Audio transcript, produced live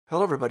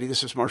Hello, everybody.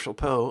 This is Marshall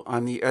Poe.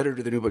 I'm the editor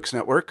of the New Books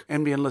Network.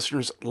 NBN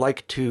listeners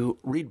like to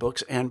read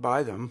books and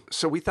buy them.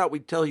 So we thought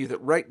we'd tell you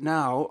that right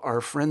now, our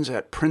friends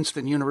at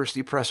Princeton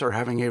University Press are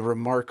having a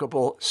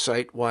remarkable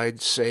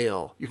site-wide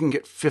sale. You can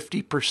get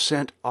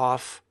 50%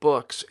 off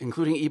books,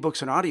 including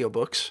ebooks and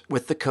audiobooks,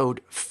 with the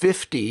code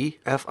 50,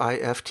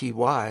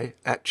 F-I-F-T-Y,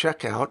 at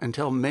checkout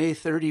until May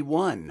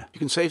 31. You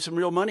can save some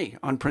real money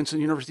on Princeton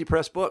University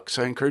Press books.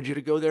 I encourage you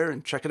to go there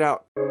and check it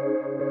out.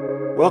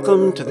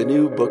 Welcome to the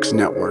New Books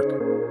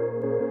Network.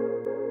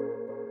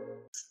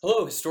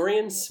 Hello,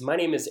 historians. My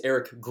name is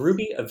Eric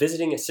Gruby, a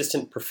visiting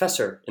assistant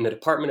professor in the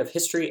Department of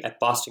History at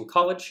Boston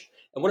College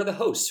and one of the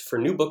hosts for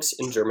New Books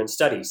in German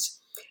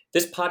Studies.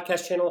 This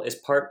podcast channel is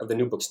part of the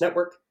New Books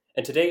Network,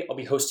 and today I'll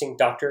be hosting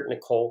Dr.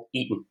 Nicole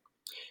Eaton.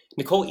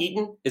 Nicole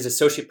Eaton is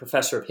associate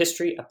professor of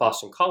history at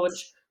Boston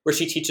College, where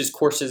she teaches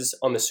courses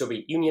on the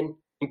Soviet Union,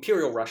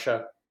 Imperial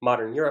Russia,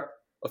 modern Europe,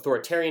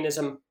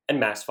 authoritarianism, and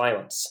mass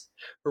violence.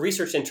 Her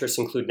research interests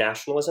include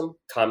nationalism,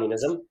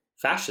 communism,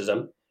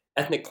 fascism,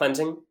 ethnic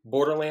cleansing,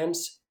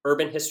 borderlands,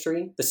 urban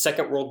history, the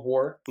Second World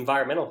War,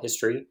 environmental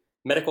history,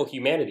 medical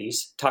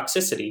humanities,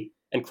 toxicity,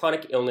 and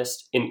chronic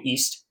illness in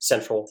East,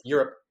 Central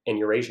Europe, and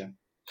Eurasia.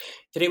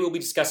 Today we'll be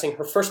discussing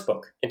her first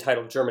book,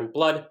 entitled German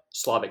Blood,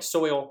 Slavic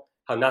Soil,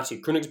 How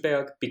Nazi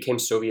Königsberg Became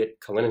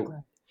Soviet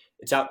Kaliningrad.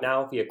 It's out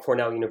now via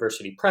Cornell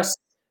University Press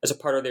as a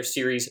part of their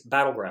series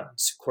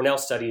Battlegrounds, Cornell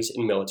Studies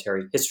in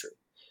Military History.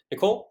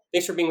 Nicole,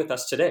 thanks for being with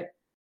us today.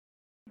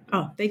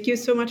 Oh, thank you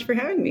so much for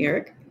having me,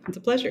 Eric. It's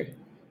a pleasure.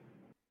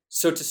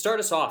 So to start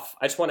us off,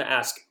 I just want to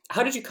ask,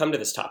 how did you come to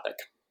this topic?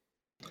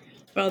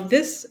 Well,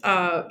 this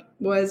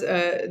was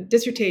a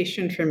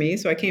dissertation for me.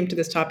 So I came to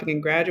this topic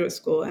in graduate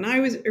school. And I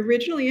was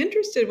originally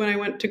interested when I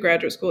went to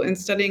graduate school in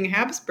studying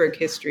Habsburg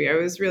history. I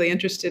was really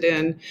interested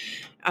in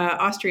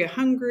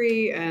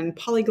Austria-Hungary and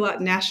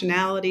polyglot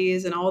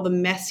nationalities and all the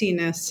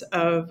messiness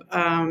of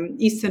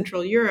East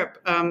Central Europe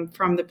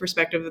from the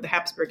perspective of the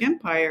Habsburg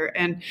Empire.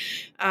 And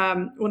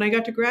when I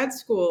got to grad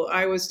school,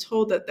 I was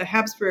told that the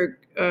Habsburg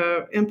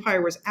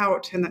Empire was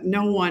out and that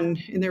no one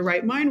in their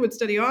right mind would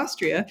study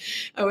Austria,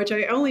 which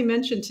I only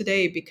mention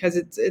today because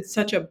it's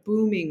such a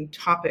booming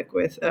topic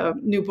with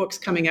new books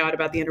coming out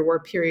about the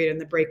interwar period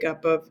and the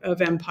breakup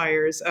of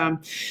empires.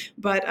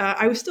 But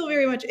I was still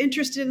very much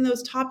interested in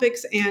those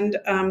topics. And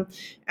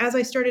as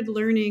I started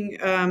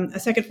learning a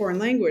second foreign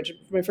language,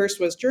 my first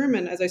was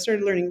German. As I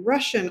started learning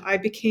Russian, I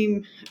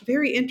became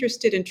very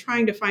interested in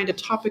trying to find a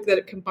topic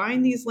that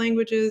combined these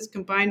languages,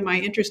 combined my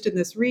interest in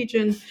this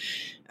region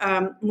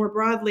more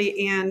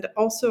broadly, and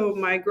also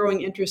my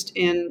growing interest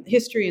in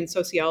history and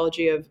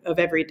sociology of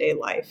everyday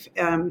life.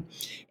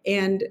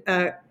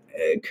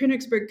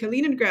 Königsberg,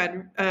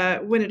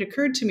 Kaliningrad, when it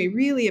occurred to me,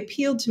 really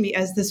appealed to me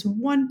as this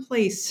one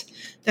place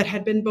that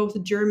had been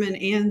both German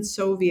and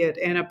Soviet,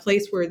 and a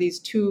place where these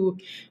two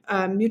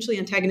mutually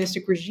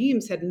antagonistic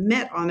regimes had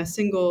met on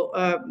single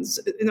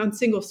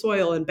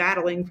soil and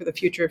battling for the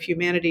future of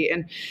humanity.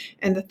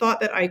 And the thought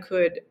that I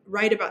could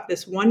write about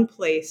this one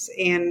place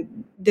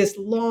and this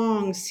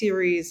long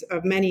series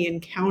of many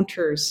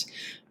encounters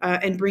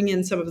and bring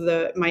in some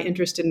of my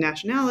interest in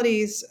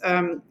nationalities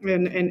and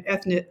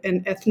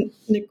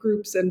ethnic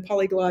groups and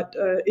polyglot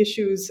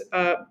issues,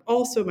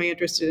 also my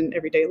interest in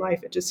everyday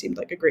life. It just seemed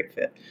like a great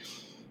fit.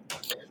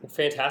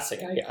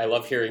 Fantastic. I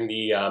love hearing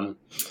the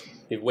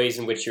ways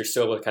in which you're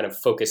still able to kind of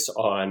focus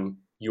on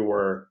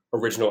your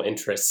original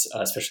interests,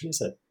 especially as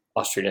an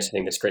Austrianist. I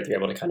think that's great to be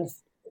able to kind of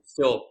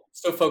still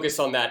focus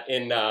on that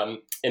in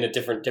a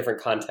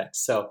different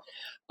context. So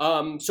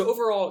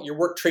overall, your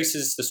work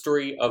traces the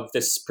story of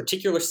this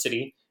particular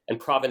city and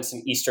province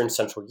in Eastern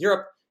Central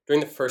Europe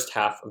during the first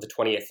half of the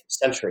 20th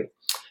century.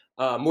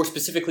 More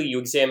specifically, you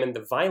examine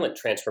the violent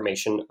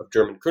transformation of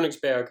German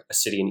Königsberg, a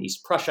city in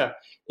East Prussia,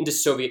 into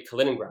Soviet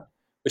Kaliningrad,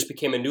 which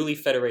became a newly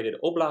federated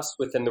oblast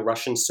within the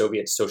Russian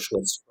Soviet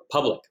Socialist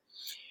Republic.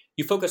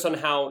 You focus on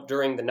how,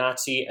 during the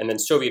Nazi and then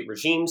Soviet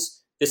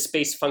regimes, this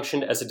space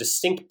functioned as a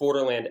distinct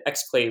borderland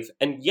exclave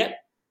and yet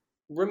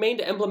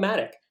remained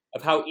emblematic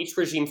of how each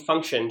regime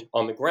functioned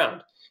on the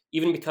ground,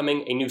 even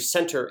becoming a new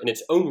center in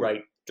its own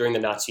right during the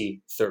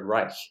Nazi Third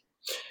Reich.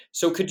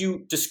 So could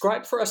you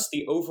describe for us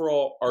the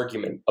overall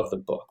argument of the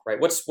book, right?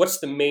 What's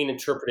the main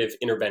interpretive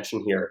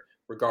intervention here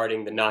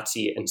regarding the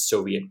Nazi and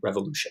Soviet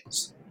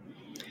revolutions?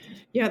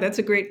 Yeah, that's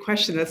a great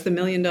question. That's the $1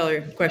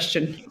 million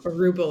question, or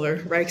ruble or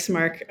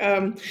Reichsmark.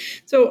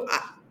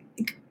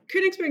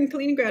 Königsberg and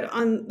Kaliningrad,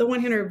 on the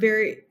one hand,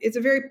 it's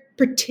a very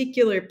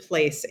particular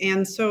place,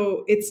 and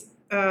so it's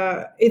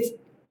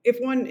if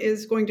one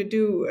is going to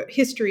do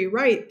history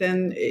right,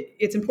 then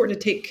it's important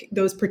to take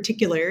those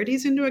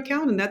particularities into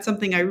account. And that's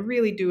something I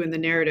really do in the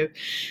narrative.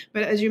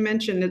 But as you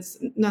mentioned, it's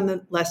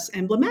nonetheless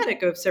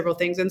emblematic of several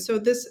things. And so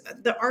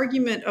the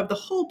argument of the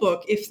whole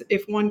book,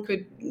 if one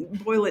could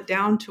boil it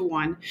down to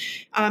one,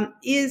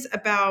 is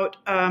about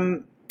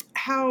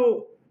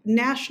how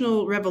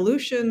national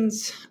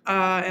revolutions,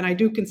 and I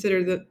do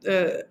consider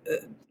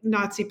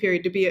Nazi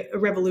period to be a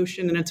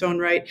revolution in its own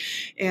right,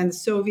 and the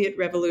Soviet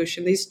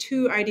Revolution, these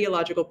two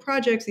ideological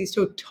projects, these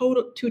two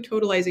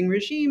totalizing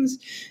regimes,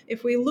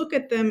 if we look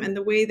at them and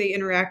the way they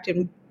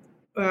interacted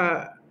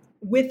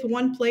with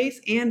one place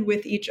and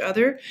with each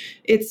other,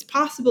 it's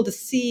possible to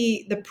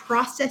see the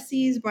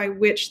processes by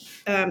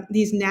which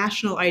these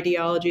national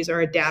ideologies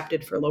are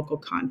adapted for local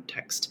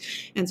context.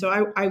 And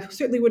so I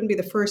certainly wouldn't be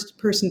the first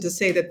person to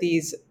say that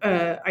these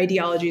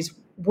ideologies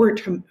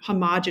weren't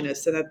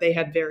homogenous and that they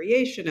had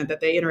variation and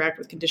that they interact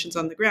with conditions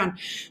on the ground.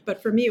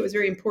 But for me, it was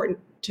very important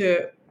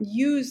to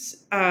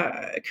use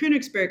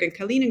Königsberg and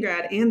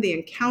Kaliningrad and the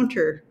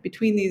encounter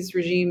between these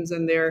regimes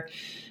and their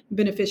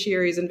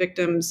beneficiaries and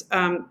victims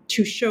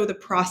to show the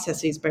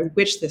processes by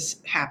which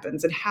this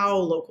happens and how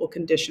local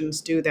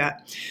conditions do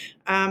that.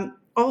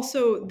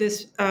 Also,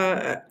 this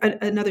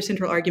another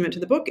central argument to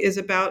the book is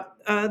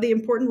about the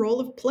important role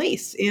of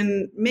place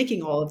in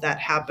making all of that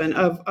happen.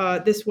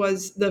 This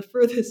was the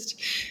furthest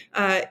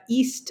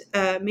east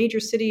major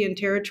city and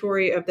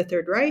territory of the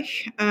Third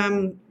Reich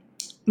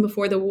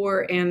before the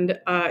war, and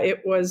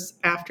it was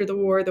after the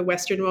war the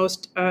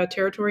westernmost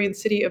territory and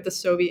city of the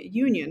Soviet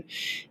Union.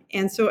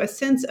 And so a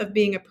sense of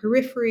being a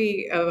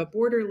periphery of a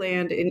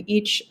borderland in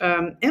each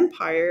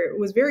empire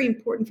was very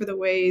important for the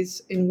ways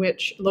in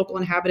which local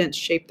inhabitants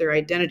shape their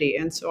identity.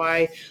 And so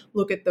I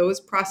look at those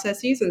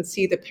processes and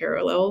see the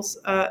parallels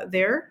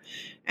there.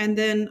 And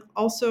then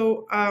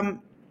also,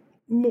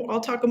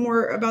 I'll talk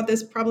more about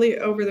this probably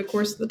over the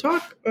course of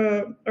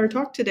the our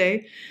talk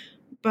today.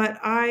 But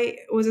I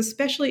was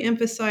especially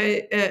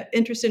interested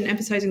in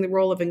emphasizing the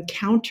role of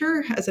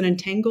encounter as an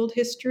entangled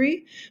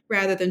history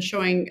rather than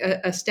showing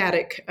a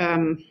static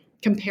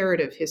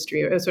comparative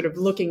history, sort of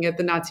looking at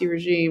the Nazi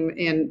regime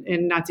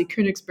in Nazi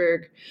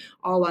Königsberg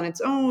all on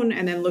its own,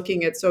 and then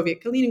looking at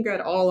Soviet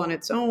Kaliningrad all on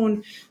its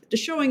own, to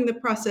showing the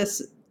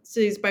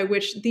processes by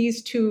which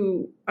these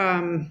two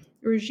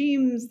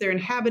regimes, their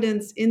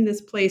inhabitants in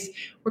this place,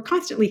 were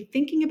constantly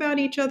thinking about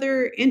each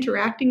other,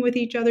 interacting with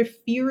each other,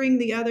 fearing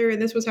the other, and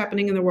this was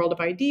happening in the world of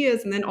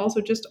ideas, and then also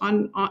just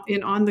on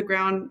the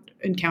ground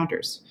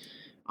encounters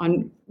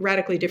on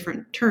radically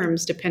different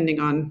terms depending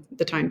on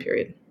the time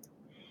period.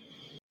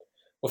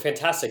 Well,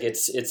 fantastic!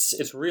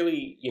 It's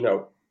really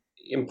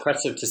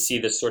impressive to see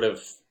this sort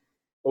of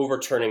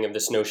overturning of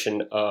this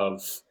notion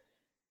of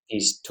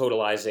these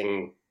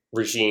totalizing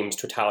regimes,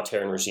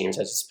 totalitarian regimes,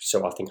 as it's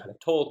so often kind of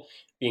told,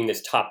 being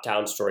this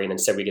top-down story, and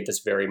instead we get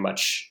this very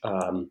much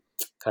kind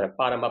of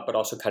bottom-up, but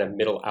also kind of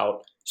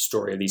middle-out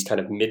story of these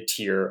kind of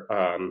mid-tier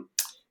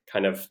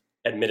kind of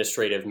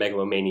administrative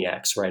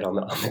megalomaniacs right on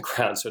the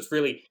ground. So it's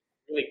really,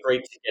 really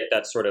great to get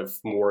that sort of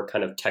more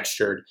kind of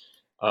textured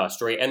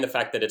story, and the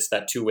fact that it's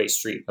that two-way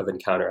street of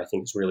encounter, I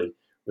think, is really,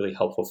 really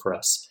helpful for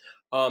us.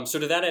 So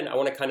to that end, I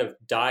want to kind of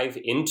dive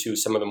into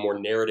some of the more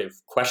narrative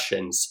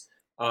questions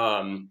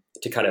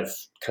to kind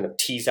of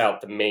tease out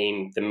the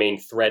main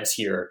threads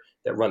here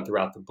that run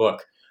throughout the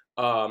book.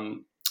 I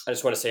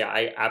just want to say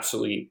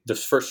the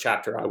first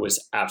chapter, I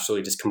was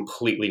absolutely just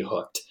completely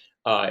hooked.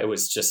 It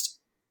was just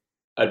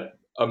an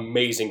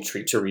amazing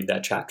treat to read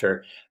that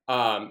chapter.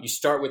 You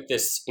start with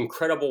this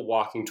incredible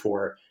walking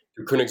tour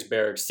through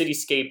Königsberg's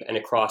cityscape and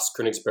across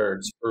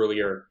Königsberg's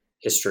earlier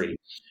history.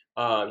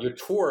 Your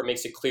tour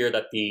makes it clear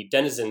that the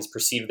denizens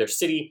perceive their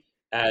city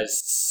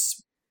as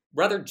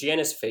rather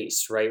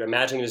Janus-faced, right?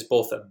 Imagining it as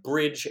both a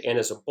bridge and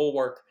as a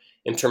bulwark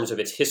in terms of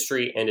its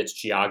history and its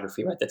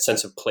geography, right? That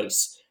sense of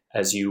place,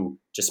 as you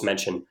just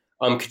mentioned.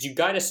 Could you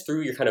guide us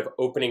through your kind of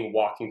opening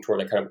walking tour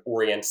that kind of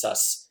orients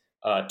us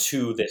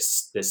to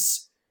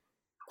this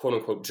quote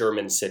unquote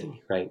German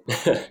city, right?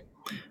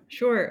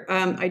 Sure.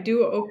 I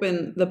do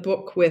open the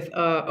book with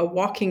a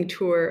walking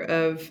tour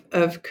of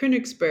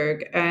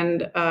Königsberg,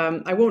 and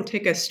I won't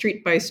take us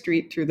street by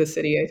street through the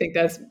city. I think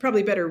that's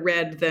probably better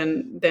read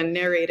than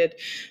narrated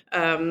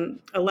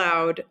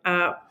aloud.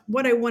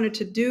 What I wanted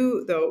to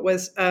do, though,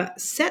 was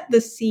set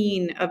the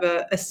scene of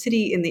a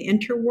city in the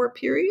interwar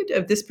period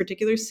of this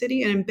particular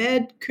city and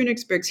embed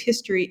Königsberg's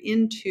history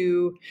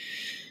into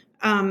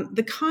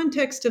the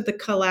context of the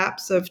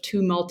collapse of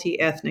two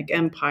multi-ethnic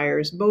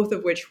empires, both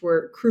of which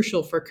were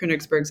crucial for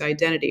Königsberg's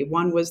identity.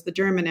 One was the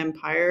German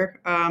Empire,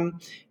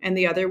 and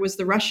the other was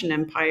the Russian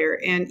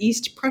Empire. And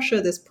East Prussia,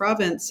 this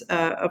province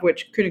of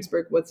which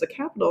Königsberg was the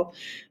capital,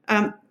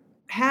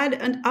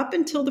 had, up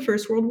until the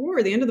First World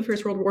War, the end of the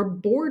First World War,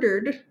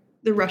 bordered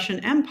the Russian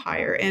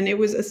Empire. And it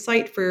was a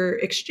site for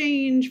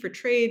exchange, for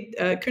trade.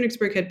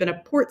 Königsberg had been a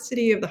port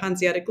city of the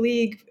Hanseatic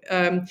League,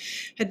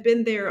 had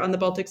been there on the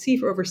Baltic Sea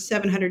for over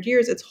 700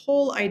 years. Its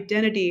whole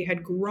identity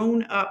had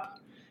grown up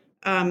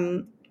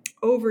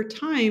over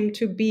time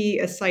to be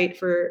a site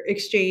for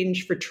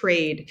exchange, for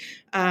trade.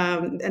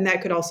 And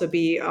that could also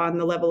be on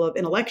the level of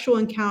intellectual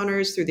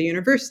encounters through the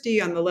university,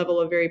 on the level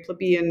of very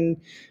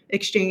plebeian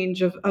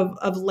exchange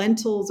of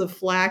lentils, of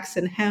flax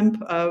and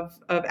hemp, of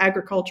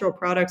agricultural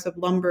products, of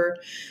lumber,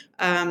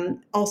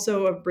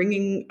 also of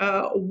bringing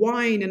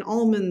wine and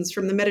almonds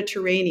from the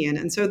Mediterranean.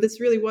 And so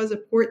this really was a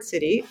port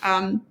city.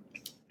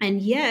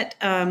 And yet,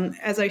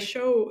 as I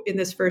show in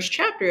this first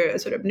chapter, a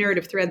sort of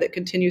narrative thread that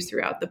continues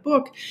throughout the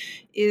book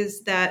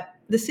is that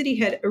the city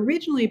had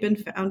originally been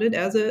founded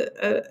as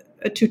a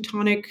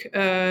Teutonic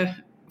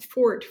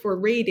fort for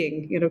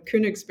raiding.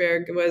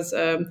 Königsberg was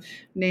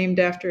named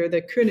after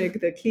the König,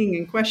 the king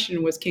in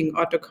question was King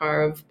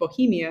Ottokar of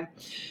Bohemia.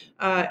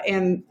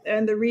 And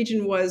the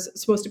region was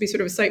supposed to be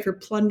sort of a site for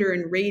plunder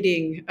and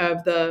raiding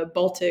of the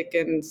Baltic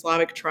and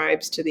Slavic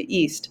tribes to the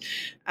east.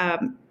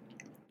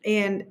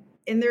 And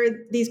there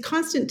are these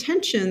constant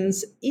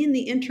tensions in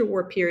the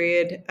interwar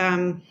period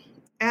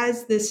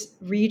as this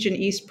region,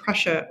 East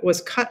Prussia,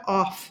 was cut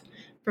off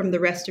from the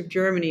rest of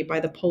Germany by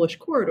the Polish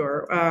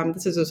corridor.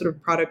 This is a sort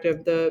of product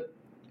of the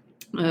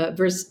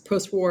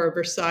post-war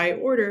Versailles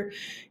order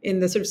in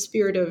the sort of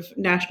spirit of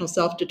national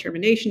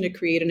self-determination to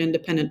create an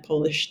independent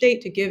Polish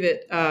state, to give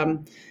it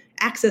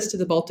access to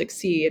the Baltic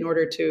Sea in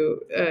order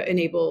to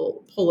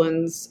enable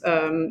Poland's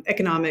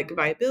economic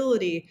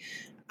viability.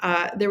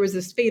 There was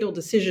this fatal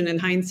decision in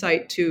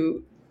hindsight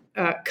to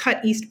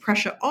cut East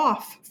Prussia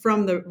off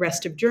from the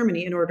rest of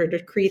Germany in order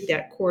to create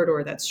that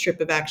corridor, that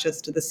strip of access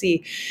to the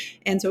sea.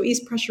 And so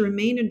East Prussia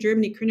remained in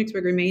Germany,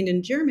 Königsberg remained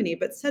in Germany,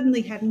 but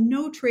suddenly had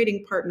no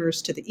trading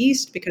partners to the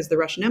east because the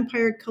Russian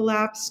Empire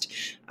collapsed,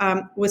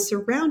 was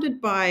surrounded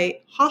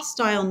by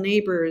hostile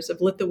neighbors of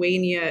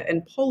Lithuania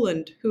and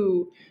Poland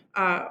who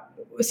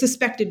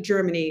suspected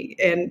Germany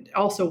and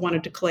also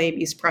wanted to claim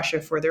East Prussia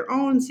for their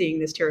own, seeing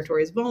this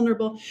territory as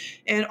vulnerable.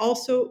 And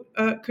also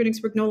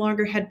Königsberg no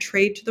longer had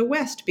trade to the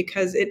west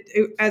because it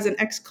as an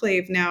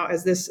exclave now,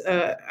 as this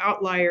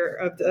outlier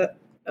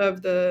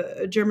of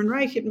the German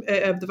Reich,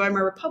 of the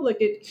Weimar Republic,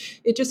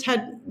 it just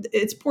had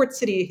its port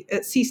city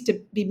ceased to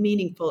be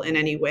meaningful in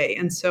any way.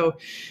 And so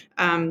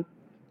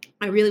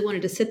I really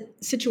wanted to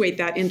situate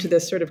that into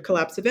this sort of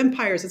collapse of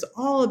empires as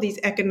all of these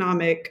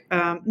economic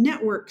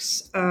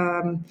networks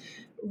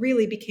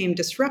really became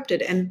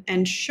disrupted,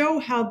 and show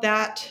how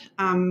that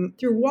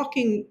through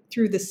walking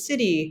through the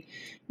city,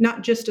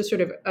 not just to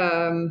sort of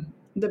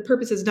the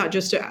purpose is not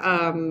just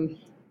to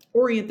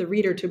orient the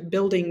reader to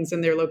buildings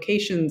and their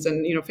locations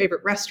and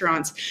favorite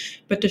restaurants,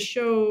 but to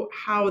show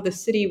how the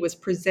city was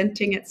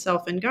presenting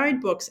itself in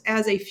guidebooks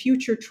as a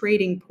future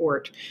trading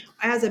port,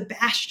 as a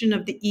bastion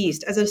of the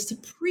East, as a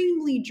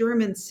supremely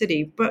German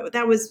city, but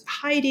that was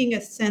hiding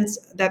a sense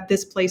that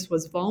this place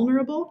was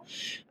vulnerable,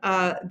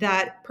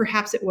 that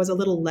perhaps it was a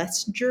little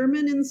less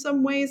German in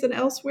some ways than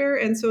elsewhere,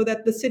 and so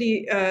that the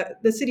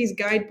city's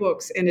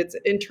guidebooks and its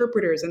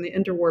interpreters in the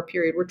interwar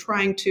period were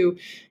trying to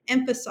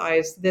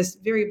emphasize this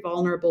very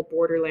vulnerable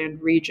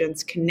borderland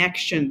region's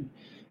connection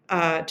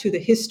to the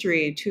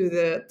history, to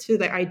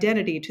the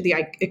identity, to the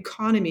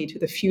economy, to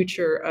the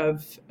future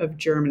of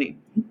Germany.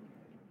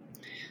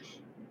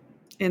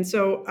 And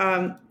so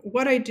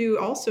what I do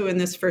also in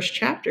this first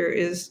chapter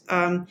is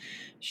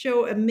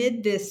show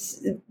amid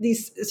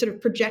these sort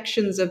of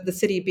projections of the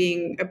city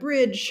being a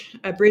bridge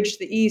to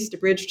the east, a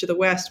bridge to the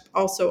west,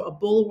 also a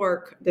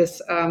bulwark,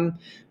 this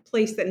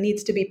place that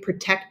needs to be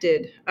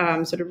protected,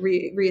 sort of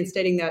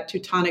reinstating that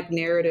Teutonic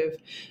narrative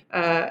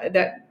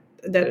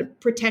that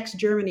protects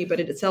Germany, but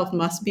it itself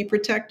must be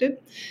protected.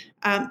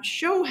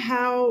 Show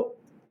how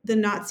the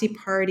Nazi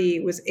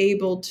Party was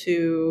able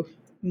to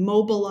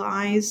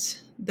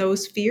mobilize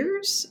those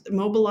fears,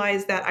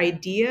 mobilize that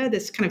idea,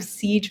 this kind of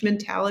siege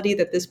mentality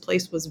that this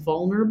place was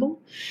vulnerable,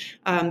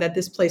 that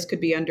this place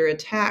could be under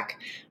attack.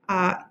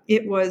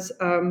 It was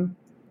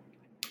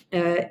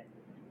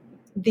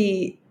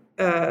the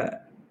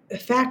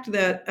fact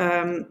that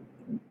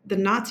the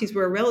Nazis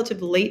were a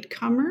relative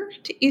latecomer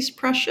to East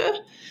Prussia,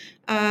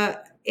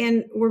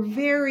 and were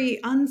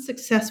very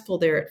unsuccessful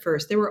there at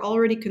first. There were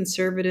already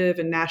conservative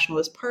and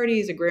nationalist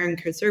parties, agrarian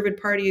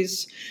conservative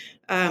parties,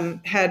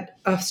 had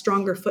a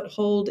stronger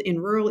foothold in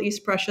rural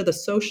East Prussia. The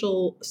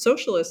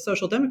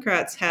social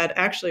democrats had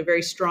actually a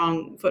very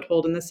strong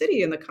foothold in the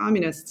city, and the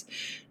communists.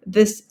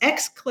 This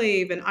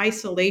exclave and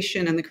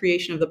isolation and the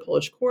creation of the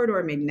Polish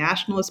corridor made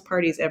nationalist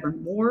parties ever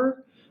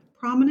more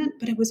prominent,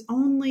 but it was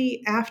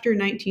only after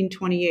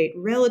 1928,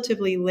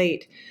 relatively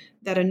late,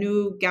 that a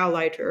new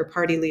Gauleiter, or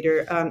party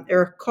leader,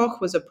 Erich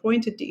Koch, was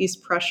appointed to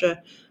East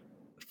Prussia,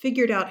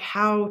 figured out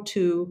how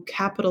to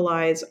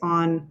capitalize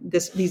on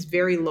these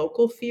very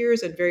local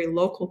fears and very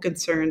local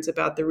concerns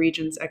about the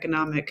region's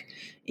economic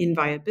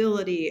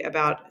inviolability,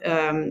 about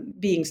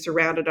being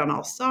surrounded on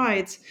all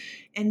sides,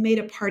 and made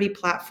a party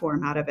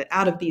platform out of it,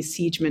 out of these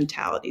siege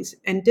mentalities,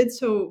 and did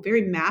so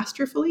very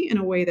masterfully in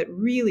a way that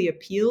really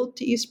appealed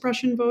to East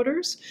Prussian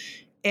voters,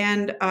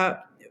 and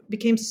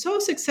became so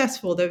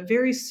successful that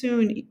very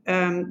soon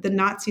the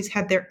Nazis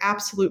had their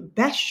absolute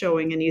best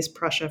showing in East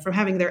Prussia from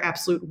having their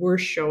absolute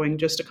worst showing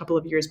just a couple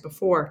of years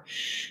before.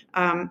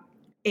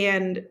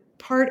 And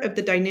part of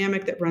the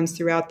dynamic that runs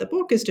throughout the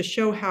book is to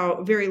show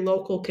how very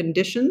local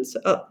conditions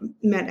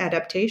meant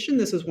adaptation.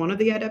 This is one of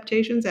the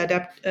adaptations,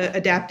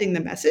 adapting the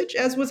message,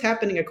 as was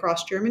happening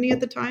across Germany at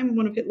the time,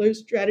 one of Hitler's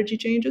strategy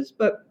changes.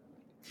 But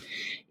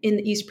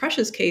in East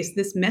Prussia's case,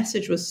 this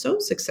message was so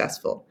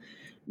successful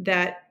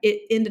that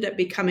it ended up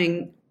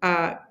becoming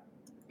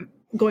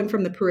going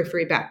from the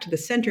periphery back to the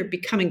center,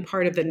 becoming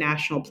part of the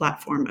national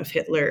platform of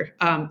Hitler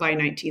by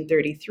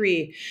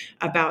 1933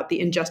 about the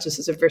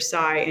injustices of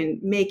Versailles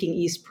and making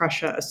East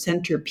Prussia a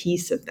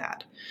centerpiece of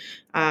that.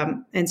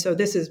 And so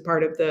this is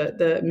part of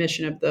the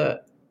mission of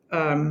the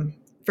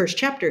first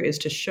chapter, is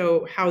to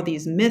show how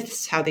these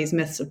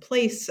myths of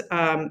place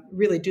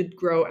really did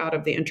grow out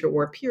of the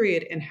interwar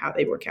period and how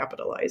they were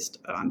capitalized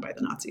on by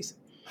the Nazis.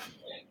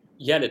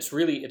 Yeah, and it's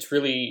really,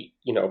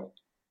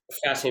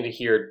 fascinating to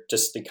hear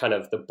just the kind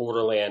of the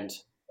borderland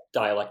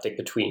dialectic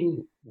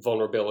between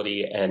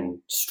vulnerability and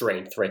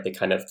strength, right? The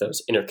kind of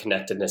those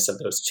interconnectedness of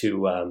those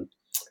two,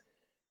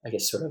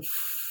 sort of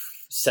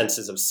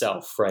senses of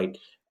self, right?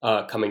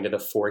 Coming to the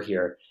fore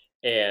here.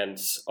 And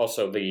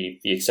also the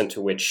extent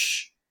to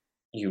which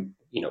you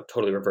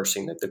totally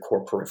reversing the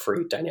core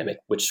periphery dynamic,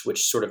 which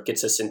sort of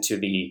gets us into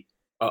the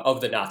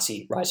of the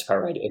Nazi rise of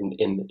power, right?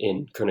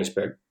 In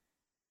Königsberg,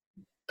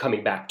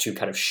 coming back to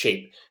kind of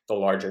shape the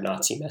larger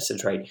Nazi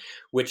message, right?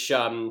 Which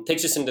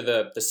takes us into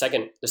the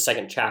second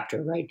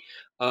chapter, right?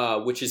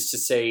 Which is to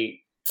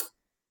say,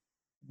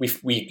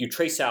 you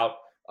trace out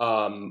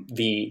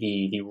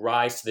the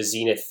rise to the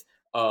zenith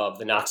of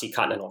the Nazi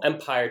Continental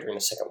Empire during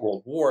the Second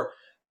World War,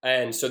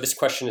 and so this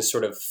question is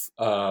sort of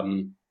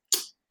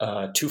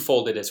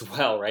twofolded as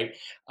well, right?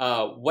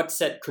 What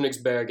set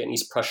Königsberg and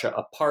East Prussia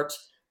apart,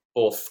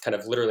 both kind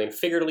of literally and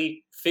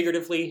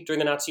figuratively during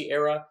the Nazi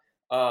era?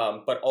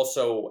 But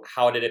also,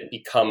 how did it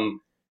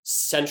become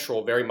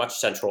central, very much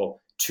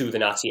central to the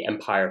Nazi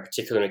Empire,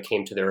 particularly when it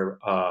came to their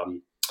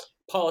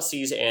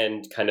policies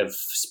and kind of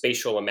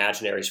spatial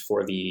imaginaries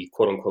for the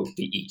quote-unquote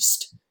the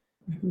East?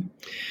 Mm-hmm.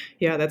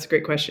 Yeah, that's a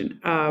great question.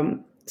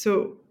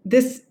 So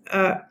this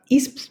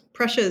East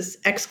Prussia's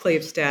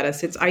exclave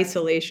status, its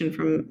isolation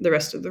from the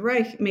rest of the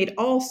Reich, made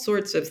all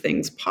sorts of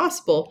things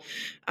possible.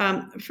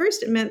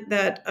 First, it meant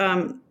that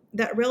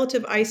that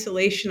relative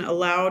isolation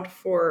allowed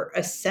for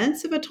a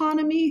sense of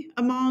autonomy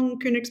among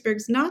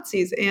Königsberg's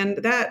Nazis, and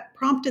that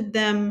prompted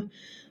them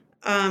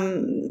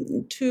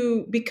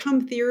to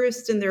become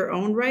theorists in their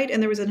own right.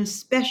 And there was an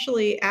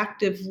especially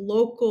active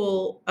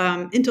local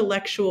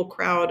intellectual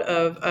crowd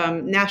of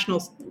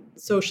National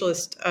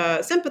Socialist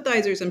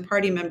sympathizers and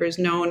party members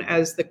known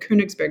as the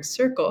Königsberg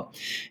Circle.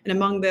 And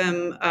among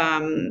them,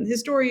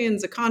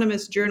 historians,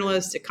 economists,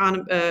 journalists,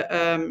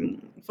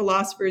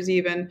 philosophers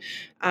even,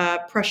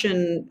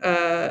 Prussian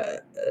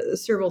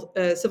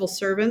civil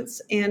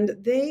servants. And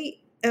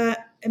they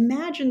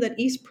imagined that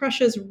East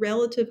Prussia's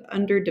relative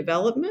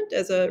underdevelopment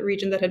as a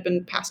region that had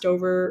been passed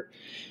over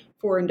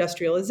for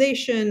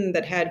industrialization,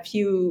 that had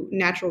few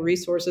natural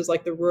resources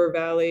like the Ruhr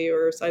Valley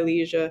or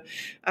Silesia,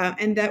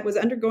 and that was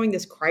undergoing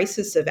this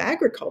crisis of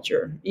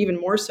agriculture, even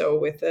more so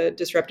with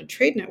disrupted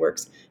trade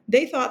networks.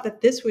 They thought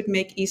that this would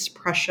make East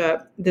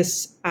Prussia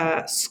this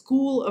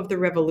school of the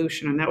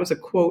revolution. And that was a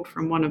quote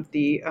from one of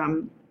the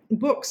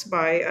books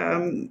by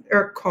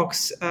Erich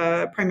Koch's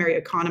primary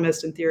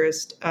economist and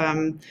theorist,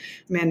 a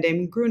man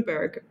named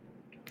Grunberg.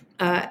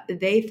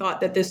 They thought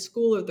that this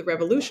school of the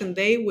revolution,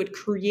 they would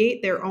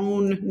create their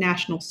own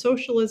National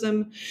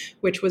Socialism,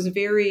 which was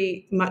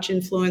very much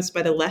influenced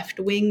by the left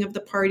wing of the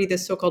party,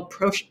 this so-called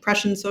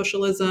Prussian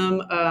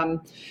socialism,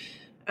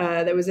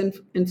 that was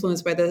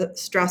influenced by the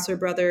Strasser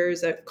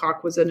brothers.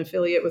 Koch was an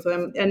affiliate with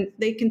them. And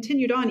they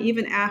continued on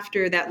even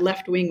after that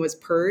left wing was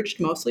purged,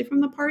 mostly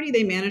from the party.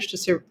 They managed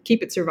to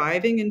keep it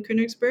surviving in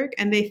Königsberg.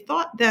 And they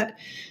thought that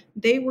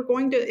they were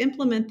going to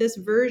implement this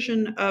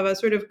version of a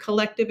sort of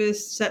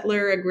collectivist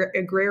settler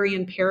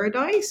agrarian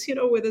paradise,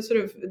 with a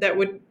sort of that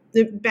would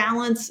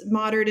balance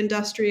modern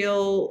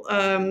industrial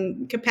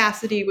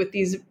capacity with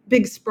these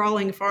big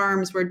sprawling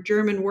farms where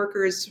German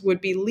workers would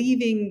be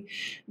leaving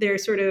their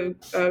sort of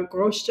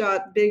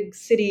Großstadt, big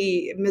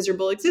city,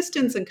 miserable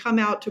existence and come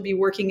out to be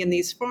working in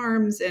these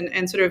farms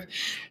and sort of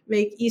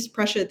make East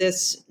Prussia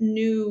this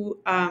new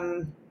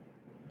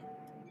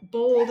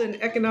bold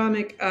and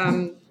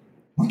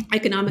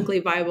economically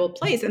viable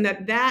place, and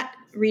that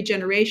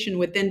regeneration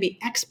would then be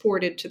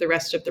exported to the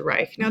rest of the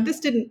Reich. Now, this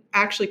didn't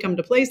actually come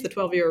to place. The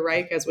 12-year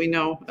Reich, as we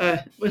know,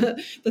 the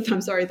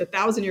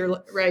 1,000-year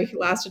Reich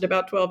lasted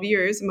about 12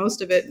 years,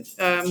 most of it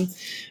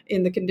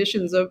in the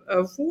conditions of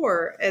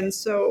war. And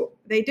so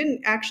they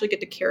didn't actually get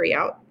to carry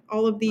out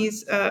all of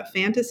these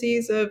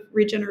fantasies of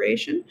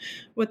regeneration.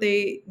 What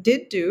they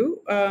did do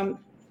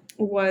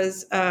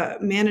was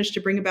managed to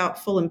bring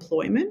about full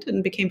employment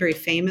and became very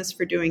famous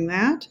for doing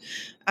that.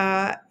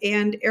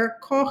 And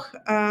Erich Koch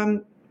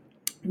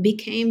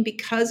became,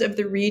 because of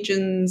the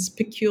region's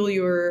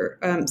peculiar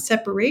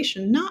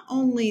separation, not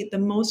only the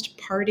most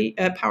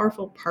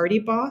powerful party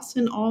boss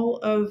in all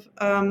of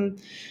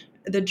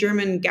the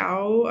German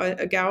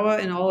Gaue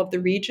in all of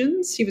the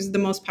regions. He was the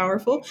most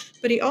powerful,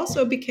 but he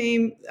also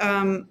became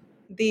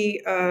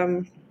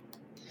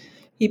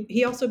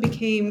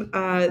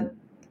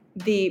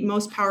the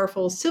most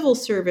powerful civil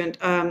servant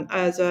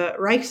as a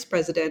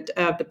Reichspräsident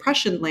of the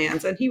Prussian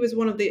lands. And he was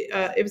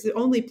it was the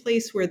only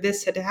place where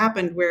this had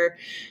happened, where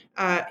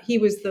he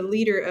was the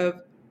leader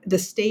of the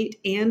state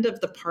and of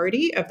the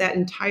party of that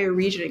entire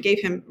region. It gave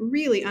him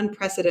really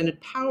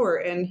unprecedented power,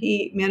 and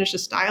he managed to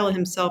style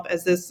himself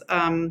as this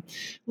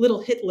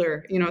little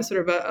Hitler,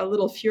 sort of a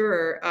little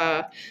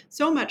Führer,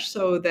 so much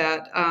so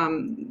that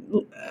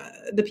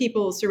the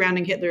people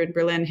surrounding Hitler in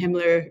Berlin,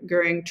 Himmler,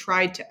 Goering,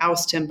 tried to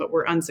oust him, but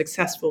were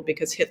unsuccessful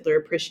because Hitler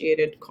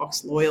appreciated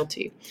Koch's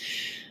loyalty.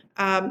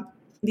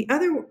 The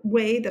other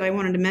way that I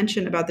wanted to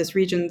mention about this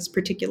region's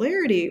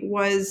particularity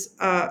was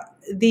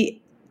the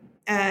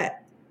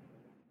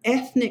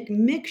ethnic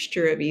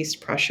mixture of East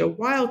Prussia.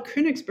 While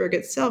Königsberg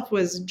itself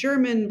was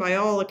German by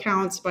all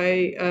accounts,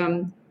 by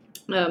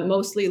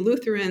mostly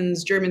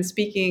Lutherans,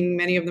 German-speaking,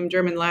 many of them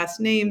German last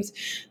names,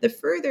 the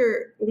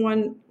further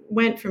one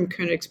went from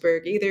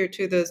Königsberg, either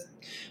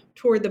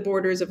toward the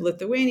borders of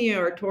Lithuania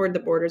or toward the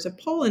borders of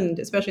Poland,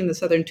 especially in the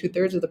southern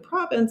 2/3 of the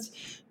province,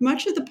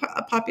 much of the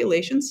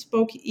population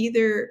spoke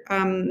either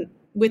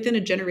within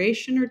a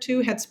generation or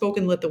two had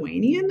spoken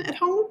Lithuanian at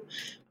home,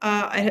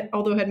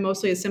 although had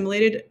mostly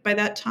assimilated by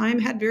that time,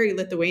 had very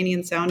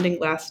Lithuanian-sounding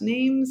last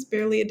names,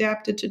 barely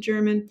adapted to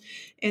German,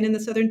 and in the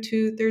southern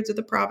 2/3 of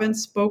the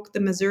province spoke the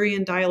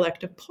Masurian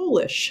dialect of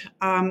Polish.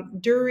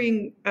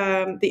 During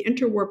the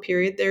interwar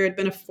period, there had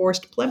been a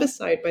forced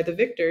plebiscite by the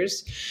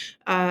victors,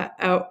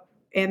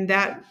 and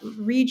that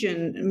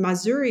region,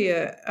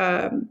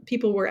 Masuria,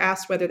 people were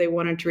asked whether they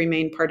wanted to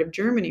remain part of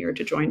Germany or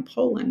to join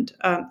Poland.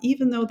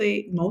 Even though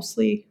they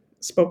mostly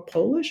spoke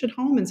Polish at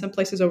home, in some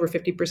places over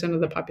 50% of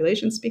the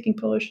population speaking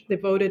Polish, they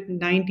voted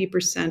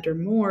 90% or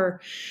more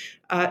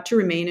to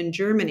remain in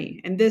Germany.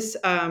 And this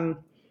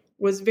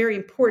was very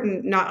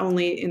important, not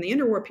only in the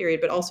interwar period,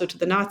 but also to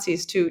the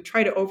Nazis to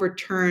try to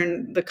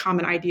overturn the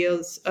common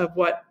ideas of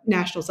what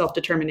national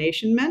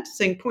self-determination meant,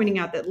 pointing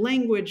out that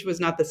language was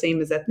not the same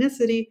as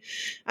ethnicity,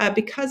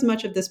 because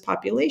much of this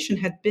population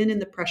had been in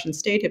the Prussian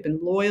state, had been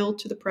loyal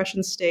to the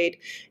Prussian state,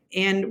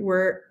 and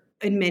were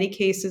in many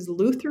cases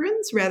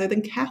Lutherans rather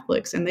than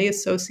Catholics, and they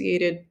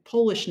associated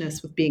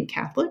Polishness with being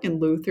Catholic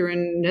and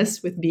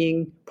Lutheranness with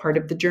being part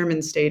of the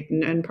German state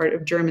and part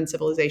of German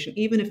civilization,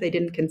 even if they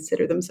didn't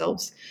consider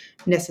themselves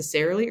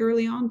necessarily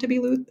early on to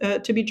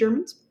be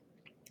Germans.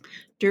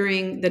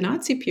 During the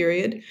Nazi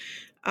period,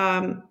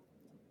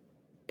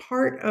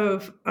 part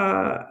of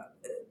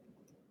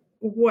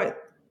what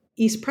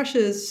East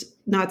Prussia's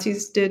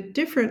Nazis did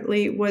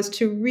differently was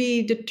to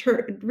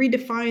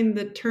redefine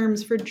the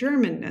terms for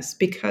Germanness,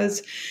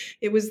 because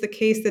it was the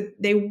case that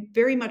they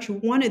very much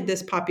wanted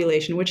this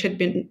population, which had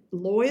been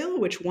loyal,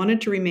 which wanted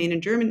to remain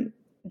in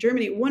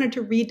Germany, wanted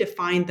to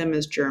redefine them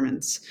as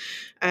Germans,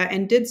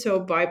 and did so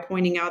by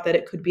pointing out that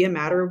it could be a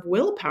matter of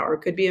willpower,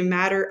 it could be a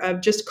matter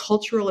of just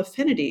cultural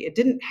affinity. It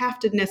didn't have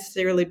to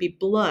necessarily be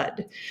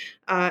blood.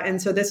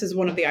 And so this is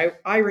one of the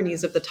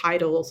ironies of the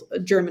title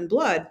German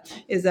Blood,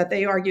 is that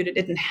they argued it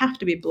didn't have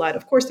to be blood.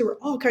 Of course, there were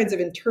all kinds of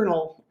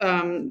internal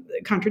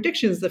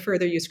contradictions. The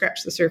further you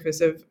scratch the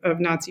surface of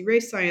Nazi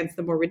race science,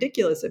 the more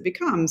ridiculous it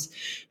becomes.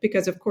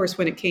 Because, of course,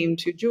 when it came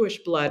to Jewish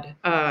blood,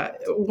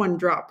 one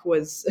drop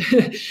was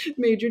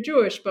major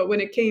Jewish. But when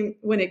it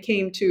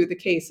came to the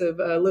case of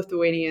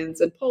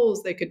Lithuanians and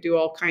Poles, they could do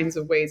all kinds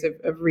of ways of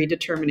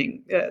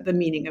redetermining the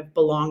meaning of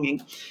belonging.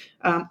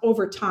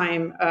 Over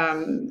time,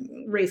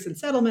 Race and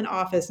Settlement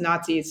Office,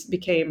 Nazis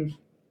became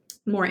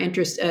more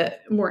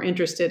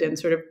interested in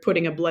sort of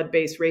putting a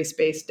blood-based,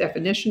 race-based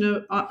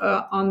definition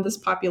on this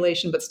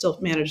population, but still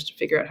managed to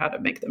figure out how to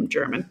make them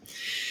German.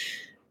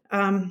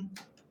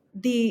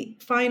 The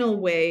final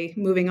way,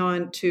 moving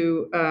on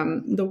to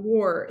the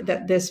war,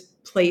 that this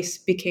place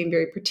became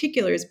very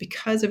particular is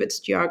because of its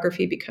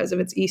geography, because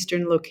of its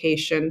eastern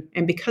location,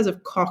 and because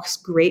of Koch's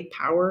great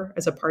power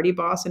as a party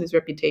boss and his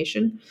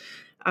reputation.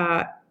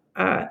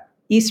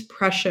 East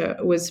Prussia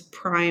was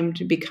primed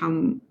to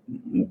become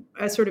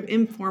a sort of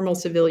informal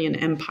civilian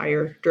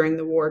empire during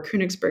the war.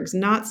 Königsberg's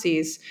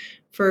Nazis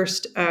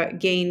first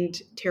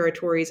gained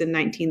territories in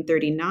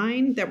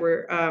 1939 that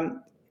were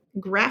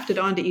grafted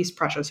onto East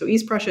Prussia. So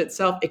East Prussia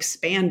itself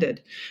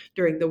expanded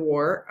during the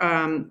war,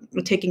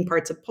 taking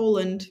parts of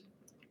Poland.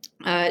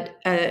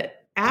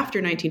 After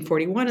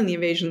 1941 and the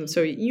invasion of the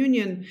Soviet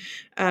Union,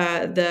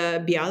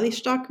 the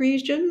Bialystok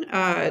region,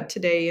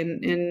 today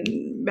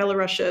in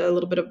Belarus, a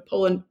little bit of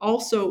Poland,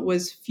 also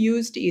was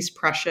fused to East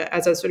Prussia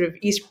as a sort of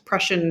East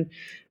Prussian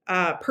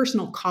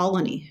personal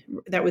colony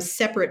that was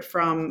separate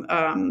from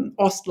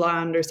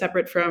Ostland or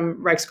separate from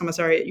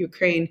Reichskommissariat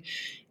Ukraine.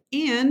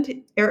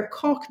 And Erich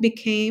Koch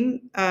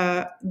became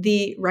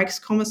the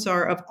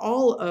Reichskommissar of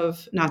all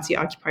of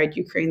Nazi-occupied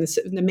Ukraine,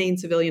 the main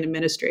civilian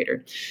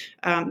administrator.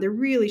 There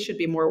really should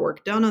be more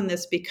work done on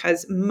this,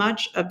 because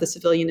much of the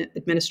civilian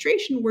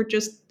administration were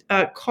just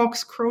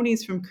Koch's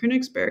cronies from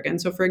Königsberg.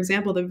 And so, for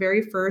example, the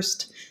very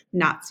first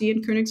Nazi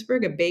in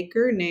Königsberg, a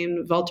baker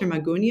named Walter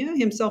Magunia,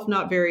 himself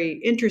not very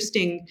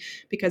interesting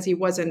because he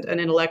wasn't an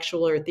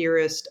intellectual or a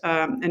theorist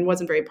and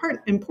wasn't very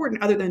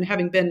important other than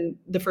having been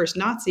the first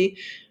Nazi,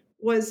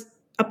 was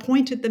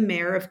appointed the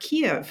mayor of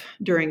Kiev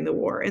during the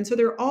war. And so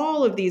there are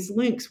all of these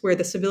links where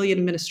the civilian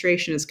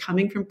administration is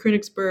coming from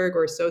Königsberg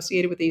or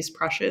associated with East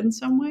Prussia in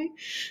some way.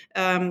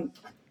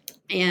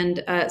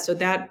 And so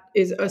that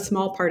is a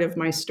small part of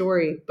my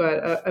story, but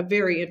a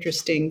very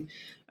interesting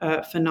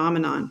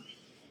phenomenon.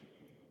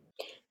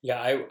 Yeah,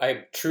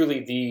 I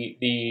truly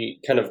the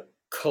kind of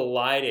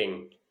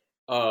colliding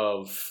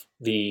of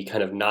the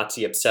kind of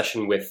Nazi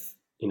obsession with,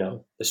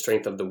 the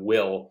strength of the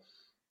will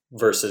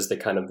versus the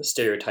kind of the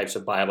stereotypes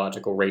of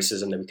biological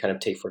racism that we kind of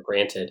take for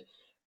granted.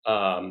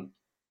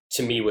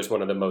 To me was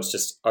one of the most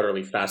just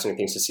utterly fascinating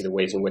things to see the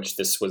ways in which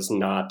this was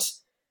not,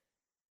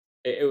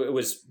 it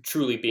was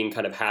truly being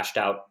kind of hashed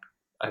out.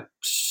 I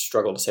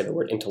struggle to say the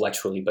word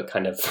intellectually, but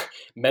kind of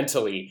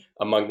mentally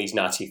among these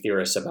Nazi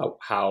theorists about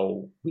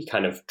how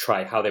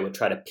they would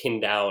try to pin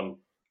down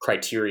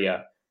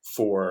criteria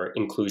for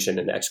inclusion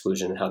and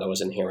exclusion, and how that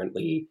was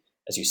inherently,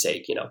 as you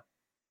say,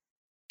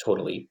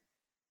 totally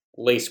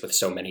laced with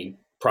so many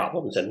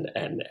problems and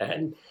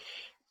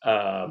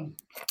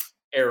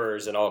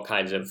errors and all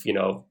kinds of,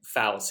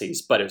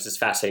 fallacies. But it was just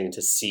fascinating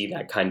to see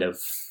that kind of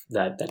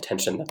that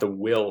tension, that the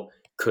will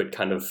could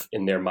kind of,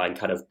 in their mind,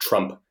 kind of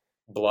trump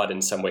blood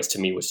in some ways. To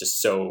me was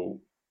just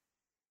so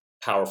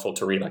powerful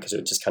to read, because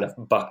it just kind of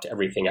bucked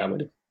everything I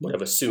would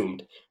have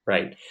assumed,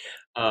 right,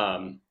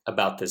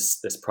 about this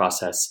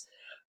process.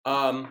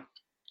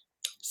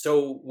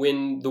 So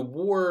when the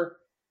war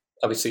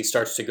obviously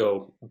starts to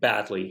go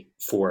badly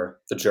for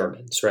the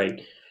Germans,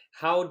 right,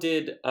 how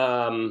did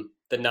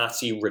the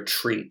Nazi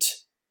retreat,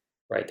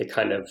 right, the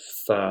kind of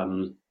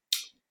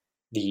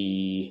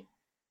the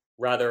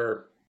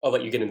rather, I'll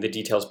let you get into the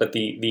details, but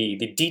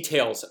the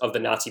details of the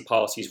Nazi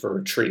policies for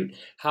retreat,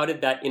 how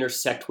did that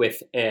intersect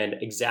with and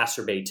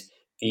exacerbate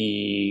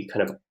the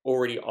kind of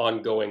already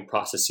ongoing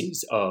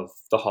processes of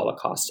the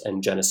Holocaust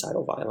and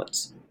genocidal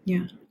violence?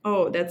 Yeah.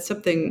 Oh, that's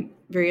something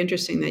very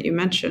interesting that you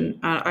mentioned.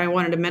 I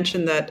wanted to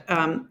mention that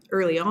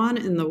early on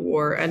in the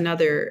war,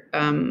 another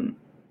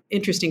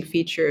interesting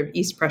feature of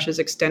East Prussia's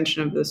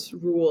extension of this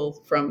rule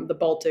from the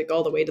Baltic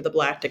all the way to the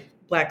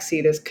Black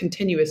Sea, this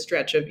continuous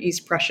stretch of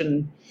East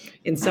Prussian,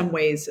 in some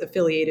ways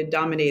affiliated,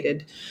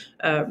 dominated,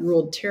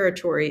 ruled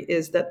territory,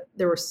 is that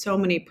there were so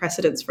many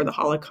precedents for the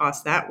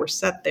Holocaust that were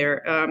set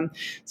there.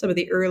 Some of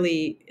the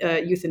early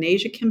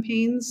euthanasia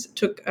campaigns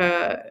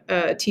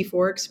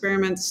T4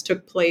 experiments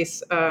took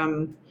place.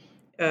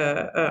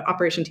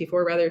 Operation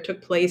T4, rather, took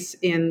place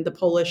in the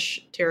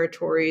Polish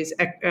territories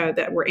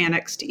that were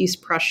annexed to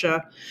East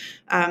Prussia.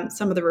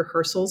 Some of the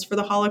rehearsals for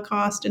the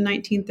Holocaust in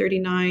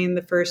 1939,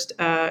 the first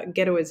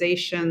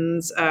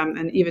ghettoizations,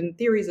 and even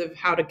theories of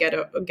how to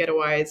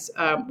ghettoize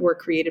were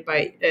created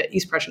by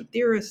East Prussian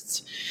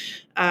theorists.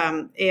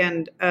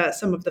 And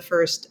some of the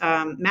first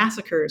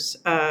massacres,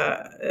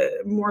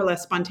 more or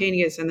less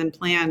spontaneous and then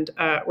planned,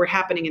 were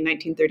happening in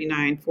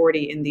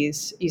 1939-40 in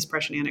these East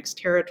Prussian annexed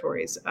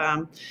territories.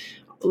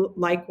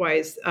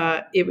 Likewise,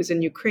 it was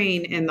in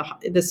Ukraine, and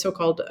the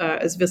so-called,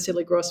 as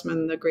Vasily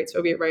Grossman, the great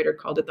Soviet writer,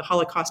 called it, the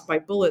Holocaust by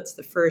bullets,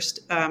 the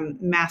first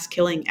mass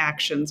killing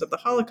actions of the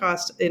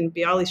Holocaust in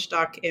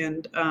Bialystok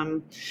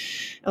and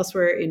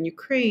elsewhere in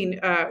Ukraine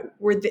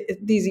were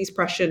these East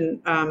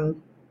Prussian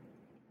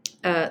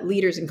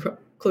leaders,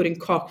 including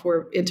Koch,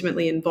 were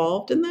intimately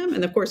involved in them,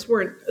 and of course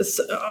weren't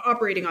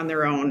operating on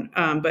their own,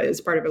 but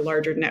as part of a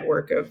larger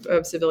network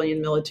of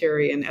civilian,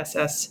 military, and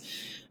SS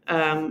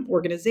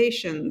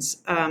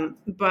organizations.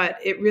 But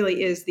it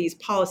really is these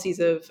policies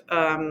of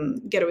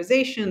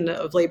ghettoization,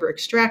 of labor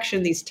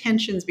extraction, these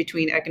tensions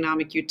between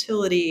economic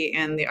utility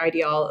and the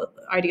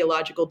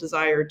ideological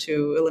desire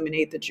to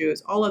eliminate the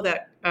Jews. All of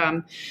that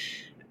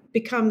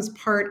becomes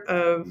part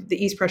of the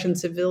East Prussian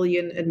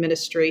civilian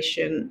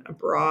administration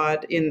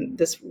abroad in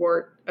this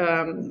war,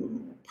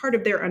 part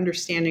of their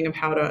understanding of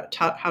how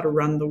to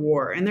run the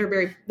war. And there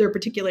are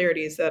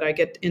particularities that I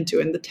get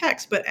into in the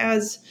text. But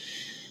as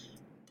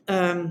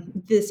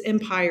this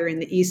empire in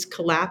the East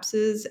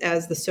collapses,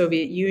 as the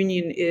Soviet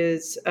Union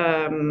is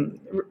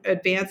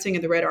advancing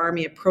and the Red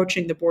Army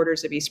approaching the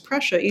borders of East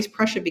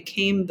Prussia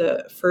became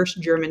the first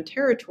German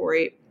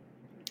territory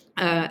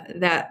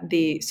that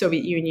the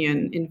Soviet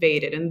Union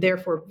invaded, and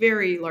therefore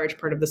very large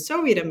part of the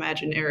Soviet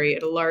imaginary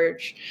at a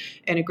large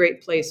and a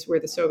great place where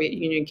the Soviet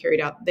Union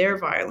carried out their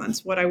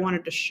violence. What I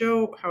wanted to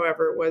show,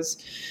 however, was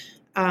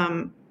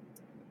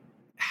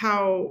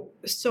how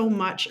so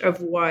much of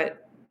what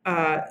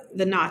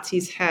the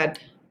Nazis had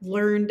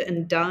learned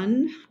and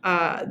done,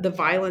 the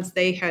violence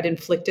they had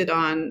inflicted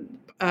on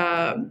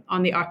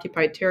the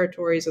occupied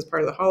territories as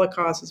part of the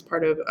Holocaust, as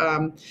part of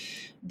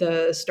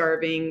the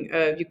starving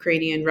of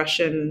Ukrainian,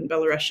 Russian,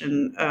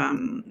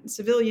 Belarusian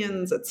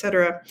civilians,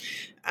 etc.,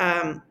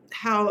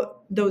 how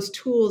those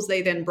tools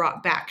they then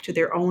brought back to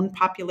their own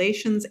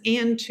populations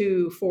and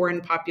to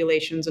foreign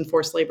populations and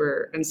forced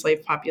labor and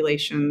slave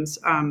populations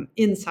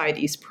inside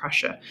East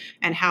Prussia,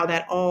 and how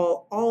that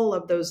all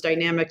of those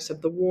dynamics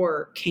of the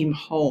war came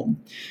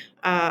home.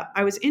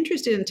 I was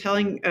interested in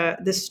telling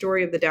this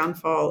story of the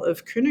downfall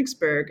of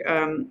Königsberg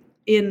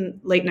in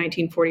late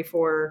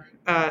 1944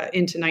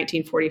 into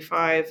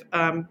 1945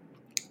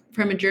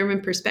 from a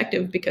German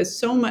perspective, because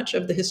so much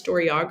of the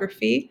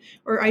historiography,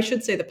 or I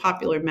should say the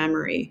popular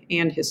memory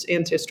and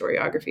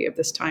historiography of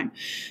this time,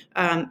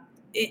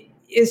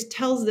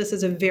 tells this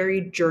as a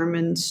very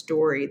German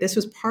story. This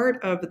was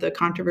part of the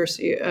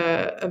controversy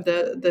of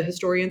the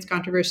historians'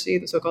 controversy,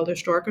 the so-called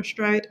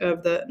Historikerstreit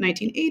of the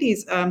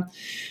 1980s.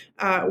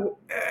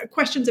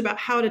 Questions about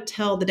how to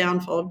tell the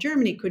downfall of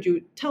Germany. Could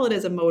you tell it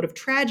as a mode of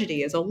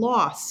tragedy, as a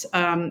loss,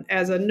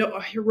 as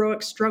a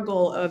heroic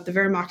struggle of the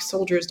Wehrmacht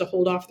soldiers to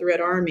hold off the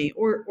Red Army,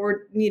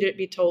 or need it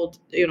be told,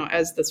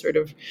 as the sort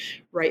of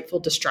rightful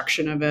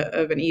destruction of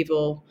an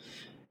evil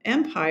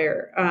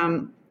empire?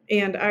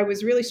 And I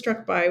was really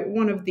struck by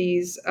one of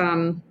these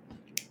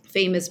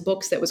famous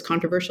books that was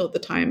controversial at the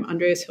time,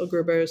 Andreas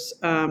Hillgruber's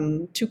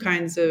Two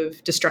Kinds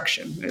of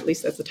Destruction, or at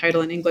least that's the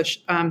title in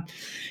English,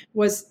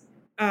 was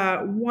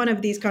one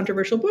of these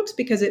controversial books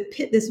because it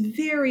pit this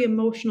very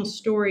emotional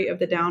story of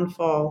the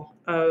downfall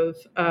of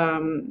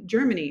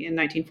Germany in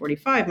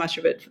 1945, much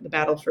of it the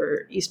battle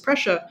for East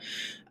Prussia,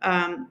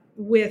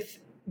 with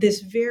this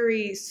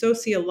very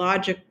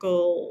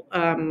sociological,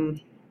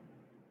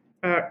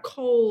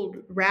 cold,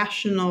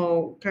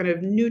 rational, kind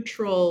of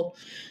neutral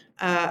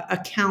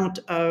account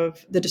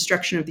of the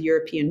destruction of the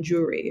European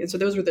Jewry. And so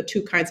those were the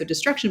two kinds of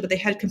destruction, but they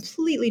had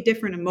completely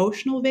different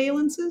emotional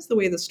valences, the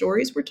way the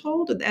stories were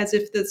told, as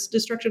if this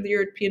destruction of the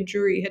European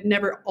Jewry had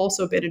never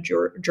also been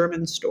a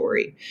German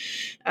story,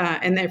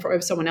 and therefore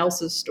of someone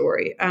else's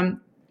story.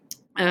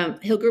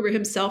 Hillgruber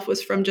himself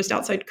was from just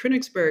outside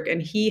Königsberg,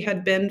 and he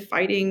had been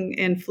fighting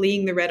and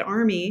fleeing the Red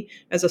Army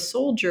as a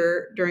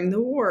soldier during the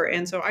war.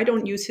 And so I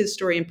don't use his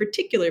story in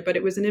particular, but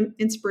it was an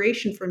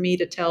inspiration for me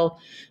to tell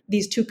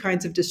these two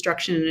kinds of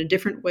destruction in a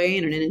different way,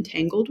 in an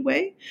entangled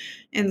way.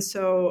 And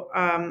so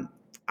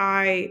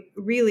I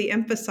really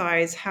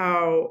emphasize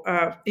how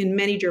in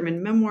many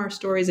German memoir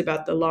stories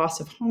about the loss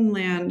of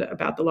homeland,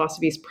 about the loss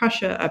of East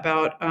Prussia,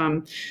 about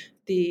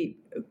the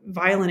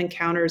violent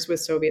encounters with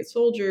Soviet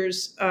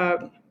soldiers,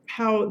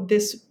 how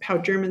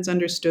Germans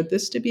understood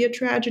this to be a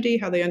tragedy,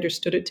 how they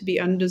understood it to be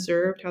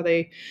undeserved, how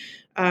they,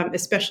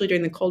 especially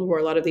during the Cold War,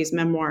 a lot of these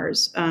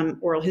memoirs,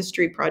 oral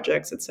history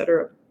projects,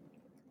 etc.,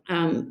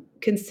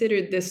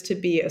 considered this to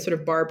be a sort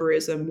of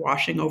barbarism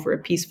washing over a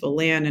peaceful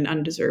land and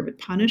undeserved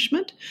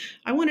punishment.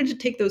 I wanted to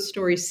take those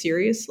stories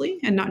seriously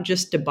and not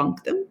just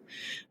debunk them.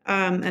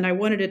 And I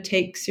wanted to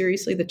take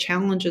seriously the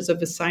challenges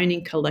of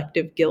assigning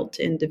collective guilt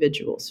to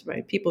individuals,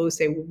 right? People who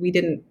say, well, we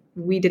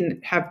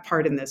didn't have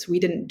part in this. We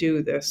didn't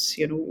do this.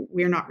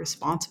 We're not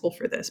responsible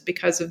for this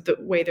because of the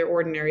way their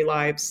ordinary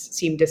lives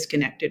seem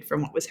disconnected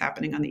from what was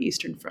happening on the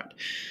Eastern Front.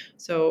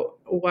 So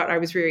what I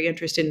was very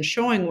interested in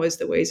showing was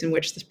the ways in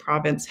which this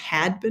province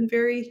had been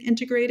very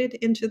integrated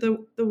into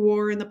the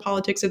war and the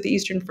politics of the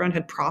Eastern Front,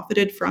 had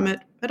profited from it,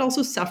 had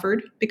also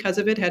suffered because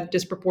of it, had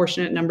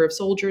disproportionate number of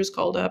soldiers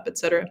called up, et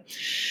cetera.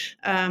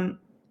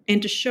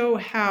 And to show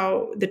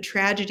how the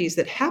tragedies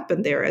that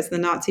happened there as the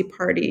Nazi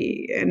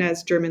Party and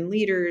as German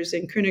leaders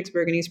in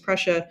Königsberg and East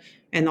Prussia,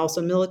 and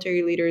also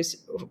military leaders,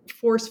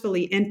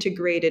 forcefully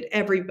integrated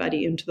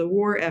everybody into the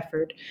war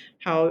effort,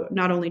 how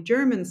not only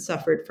Germans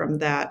suffered from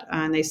that,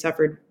 and they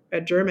suffered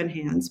at German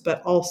hands,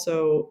 but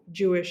also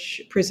Jewish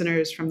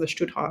prisoners from the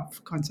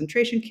Stutthof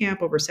concentration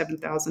camp, over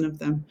 7,000 of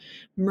them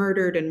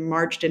murdered and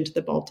marched into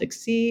the Baltic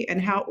Sea,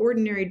 and how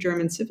ordinary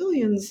German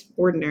civilians,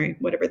 ordinary,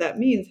 whatever that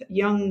means,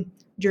 young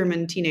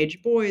German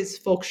teenage boys,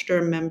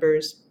 Volkssturm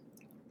members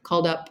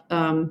called up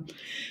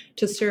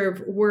to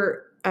serve,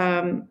 were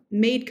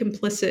made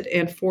complicit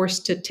and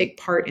forced to take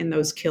part in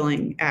those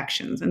killing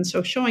actions. And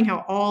so showing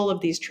how all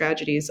of these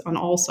tragedies on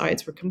all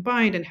sides were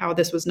combined and how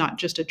this was not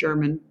just a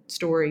German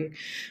story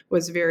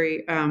was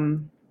very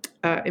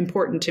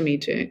important to me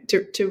to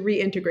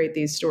reintegrate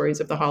these stories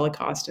of the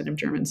Holocaust and of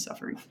German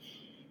suffering.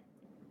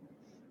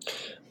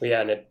 Well, yeah,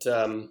 and it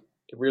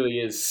really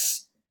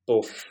is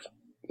both,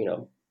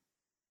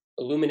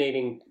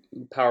 illuminating,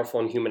 powerful,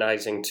 and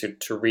humanizing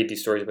to read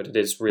these stories, but it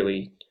is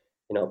really,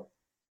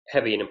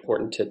 heavy and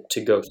important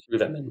to go through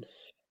them. And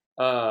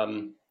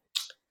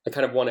I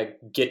kind of want to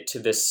get to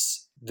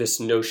this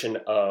notion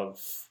of,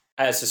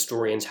 as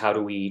historians, how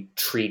do we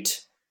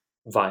treat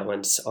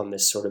violence on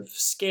this sort of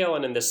scale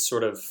and in this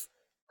sort of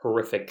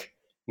horrific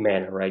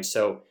manner, right?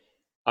 So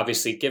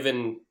obviously,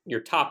 given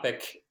your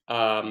topic,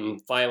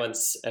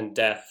 violence and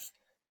death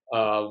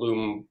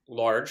loom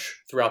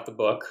large throughout the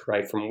book,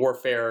 right? From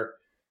warfare,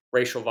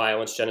 racial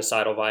violence,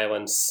 genocidal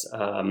violence,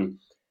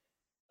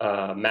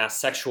 mass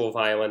sexual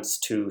violence,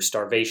 to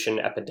starvation,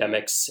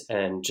 epidemics,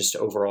 and just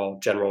overall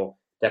general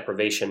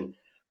deprivation.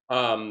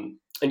 And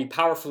you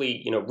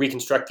powerfully,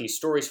 reconstruct these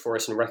stories for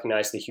us and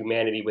recognize the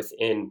humanity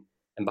within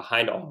and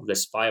behind all of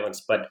this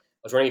violence. But I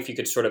was wondering if you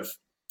could sort of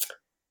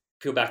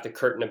peel back the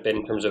curtain a bit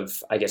in terms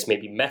of, I guess,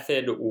 maybe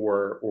method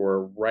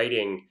or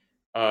writing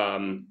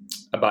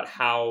about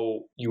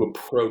how you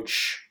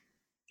approach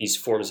these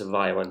forms of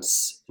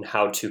violence and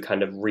how to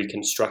kind of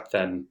reconstruct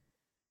them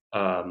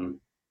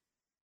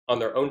on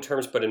their own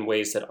terms, but in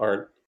ways that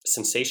aren't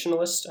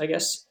sensationalist, I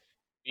guess,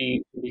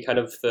 be kind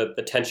of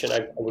the tension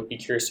I would be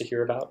curious to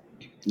hear about.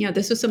 Yeah,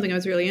 this was something I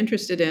was really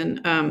interested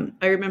in.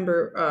 I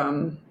remember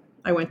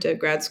I went to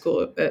grad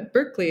school at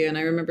Berkeley, and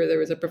I remember there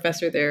was a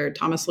professor there,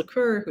 Thomas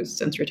Lacour, who's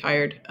since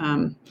retired,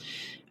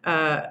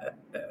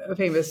 a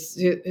famous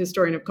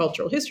historian of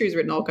cultural history, has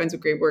written all kinds of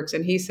great works,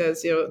 and he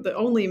says, the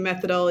only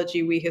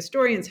methodology we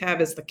historians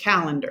have is the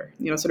calendar.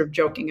 Sort of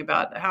joking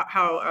about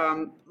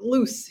how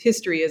loose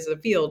history is a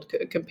field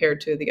compared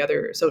to the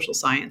other social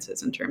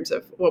sciences in terms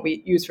of what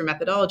we use for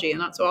methodology.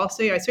 And so I'll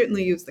say I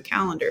certainly use the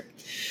calendar.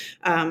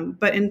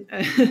 But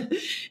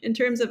in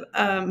terms of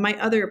my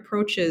other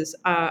approaches,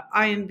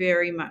 I am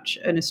very much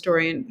an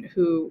historian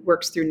who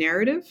works through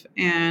narrative,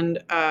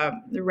 and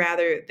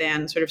rather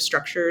than sort of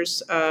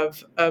structures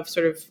of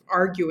sort of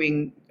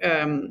arguing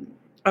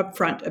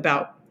upfront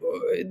about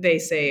they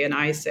say and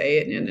I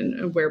say,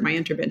 and where my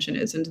intervention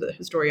is into the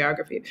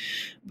historiography.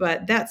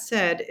 But that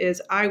said,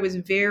 I was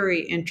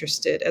very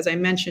interested, as I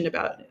mentioned,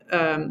 about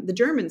the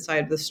German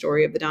side of the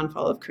story of the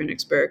downfall of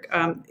Königsberg.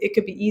 It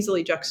could be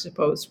easily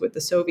juxtaposed with the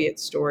Soviet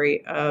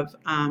story of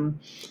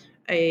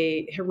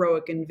a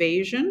heroic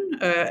invasion,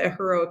 a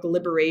heroic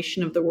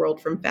liberation of the world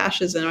from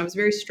fascism. I was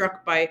very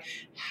struck by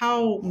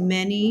how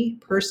many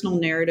personal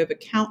narrative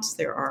accounts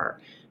there are.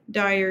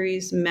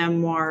 Diaries,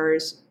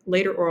 memoirs,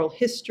 later oral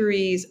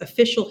histories,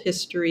 official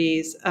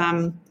histories,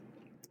 by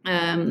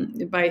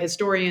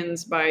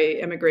historians, by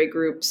emigre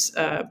groups,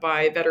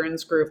 by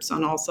veterans groups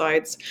on all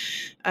sides,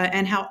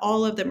 and how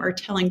all of them are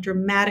telling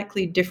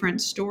dramatically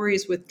different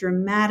stories with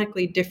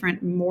dramatically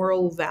different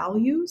moral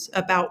values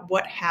about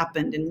what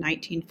happened in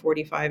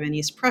 1945 in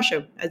East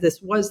Prussia.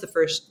 This was the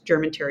first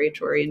German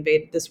territory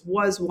invaded. This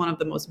was one of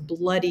the most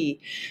bloody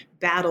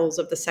battles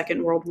of the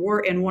Second World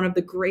War and one of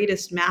the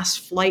greatest mass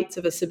flights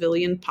of a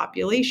civilian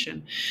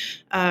population.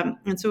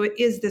 And so it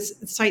is this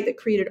site that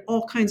created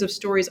all kinds of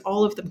stories,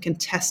 all of them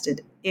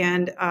contested.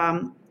 And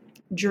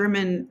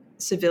German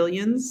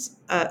civilians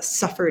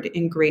suffered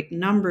in great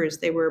numbers.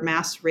 They were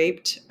mass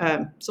raped.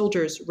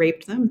 Soldiers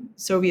raped them.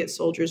 Soviet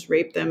soldiers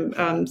raped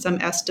them. Some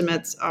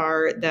estimates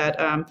are that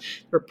there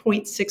were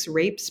 0.6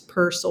 rapes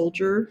per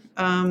soldier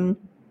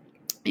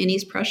in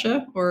East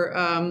Prussia,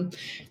 or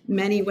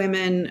many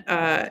women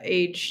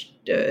aged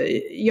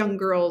young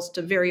girls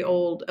to very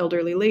old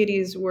elderly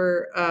ladies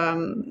were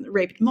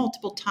raped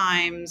multiple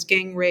times,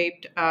 gang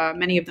raped,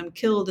 many of them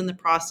killed in the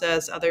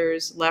process,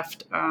 others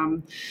left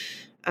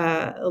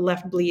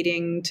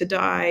bleeding to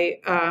die.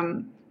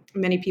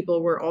 Many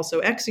people were also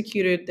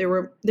executed. There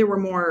were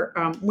more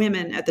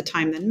women at the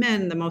time than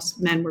men. The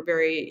most men were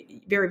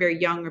very, very, very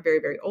young or very,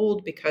 very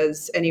old,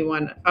 because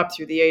anyone up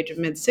through the age of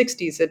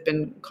mid-60s had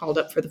been called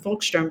up for the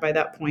Volkssturm by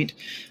that point,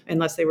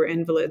 unless they were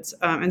invalids.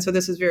 And so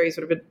this is very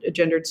sort of a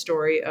gendered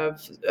story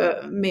of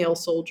male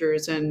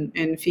soldiers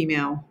and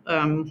female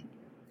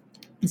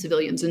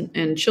civilians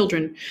and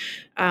children.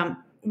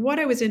 What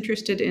I was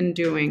interested in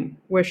doing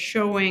was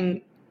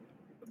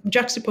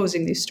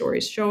juxtaposing these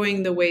stories,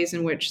 showing the ways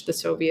in which the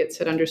Soviets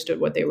had understood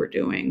what they were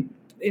doing,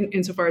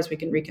 insofar as we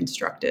can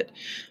reconstruct it,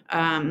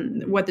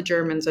 what the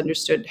Germans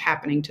understood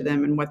happening to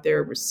them and what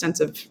their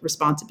sense of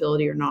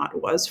responsibility or not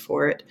was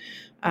for it,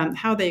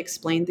 how they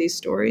explained these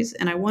stories.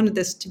 And I wanted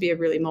this to be a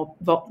really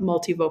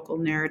multivocal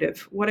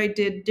narrative. What I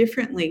did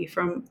differently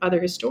from other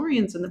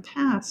historians in the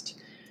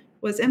past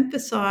was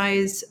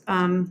emphasize,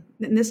 and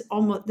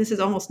this has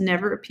almost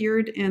never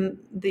appeared in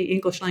the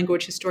English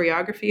language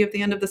historiography of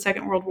the end of the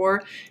Second World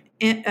War,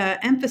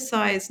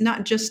 emphasize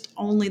not just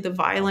only the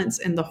violence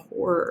and the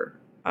horror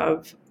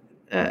of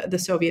the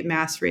Soviet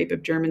mass rape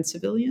of German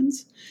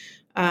civilians,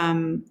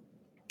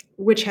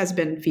 which has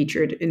been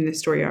featured in the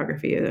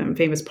historiography, a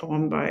famous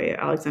poem by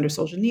Alexander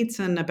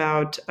Solzhenitsyn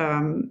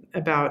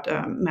about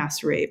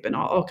mass rape and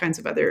all kinds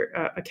of other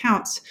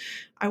accounts.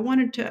 I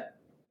wanted to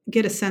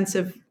get a sense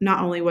of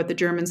not only what the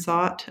Germans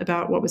thought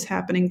about what was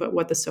happening, but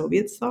what the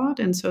Soviets thought.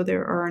 And so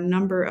there are a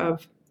number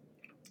of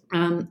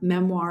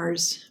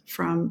memoirs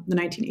from the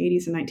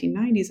 1980s and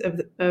 1990s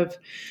of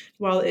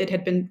while it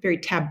had been very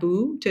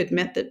taboo to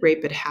admit that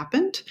rape had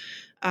happened,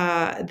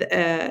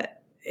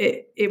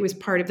 it was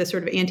part of the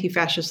sort of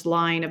anti-fascist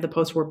line of the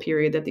post-war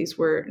period that these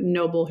were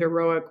noble,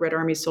 heroic Red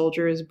Army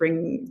soldiers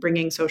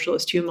bringing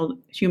socialist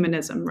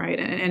humanism, right?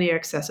 And any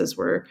excesses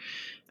were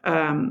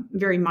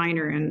very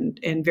minor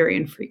and very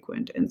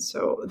infrequent. And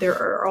so there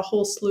are a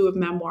whole slew of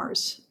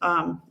memoirs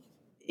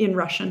in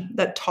Russian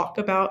that talk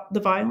about the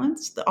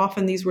violence.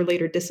 Often these were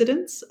later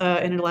dissidents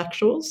and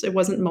intellectuals. It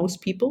wasn't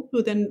most people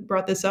who then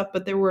brought this up,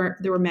 but there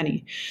were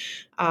many.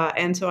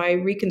 And so I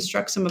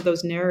reconstruct some of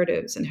those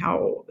narratives and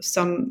how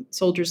some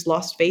soldiers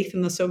lost faith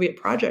in the Soviet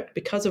project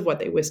because of what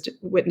they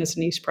witnessed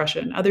in East Prussia,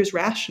 and others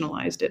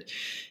rationalized it.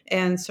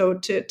 And so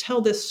to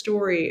tell this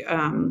story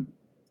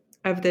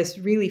of this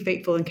really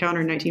fateful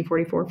encounter in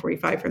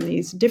 1944-45 from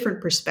these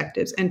different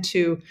perspectives, and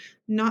to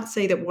not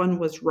say that one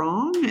was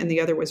wrong and the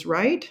other was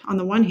right on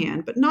the one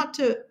hand, but not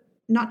to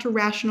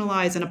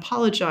rationalize and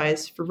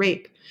apologize for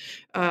rape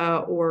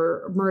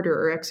or murder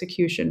or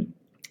execution,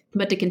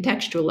 but to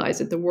contextualize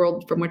it. The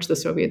world from which the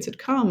Soviets had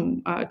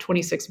come,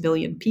 26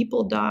 million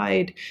people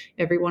died.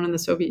 Everyone in the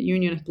Soviet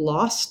Union had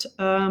lost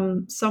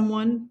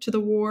someone to the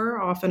war,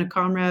 often a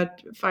comrade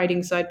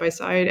fighting side by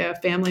side, a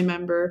family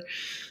member,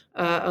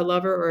 a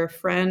lover or a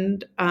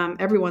friend.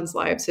 Everyone's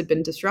lives had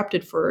been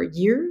disrupted for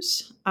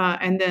years.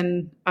 And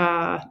then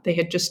they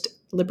had just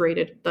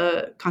liberated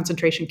the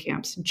concentration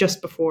camps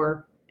just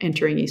before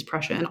entering East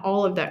Prussia. And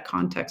all of that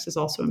context is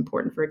also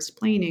important for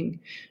explaining,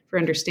 for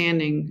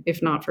understanding,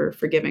 if not for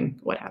forgiving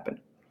what happened.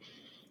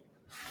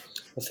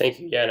 Well, thank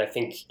you. Yeah, and I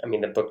think,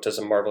 the book does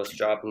a marvelous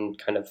job in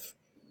kind of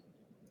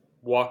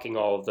walking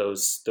all of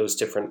those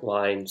different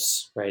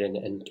lines, right,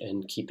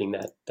 and keeping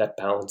that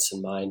balance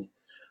in mind.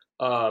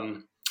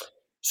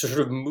 So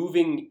sort of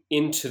moving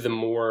into the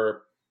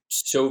more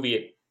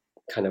Soviet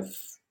kind of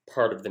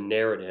part of the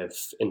narrative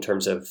in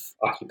terms of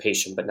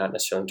occupation, but not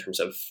necessarily in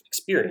terms of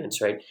experience,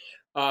 right?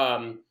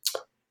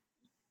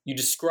 You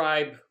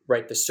describe,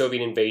 right, the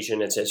Soviet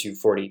invasion, as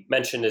you've already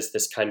mentioned, as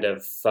this kind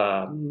of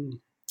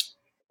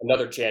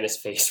another Janus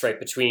face, right,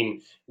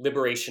 between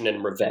liberation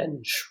and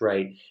revenge,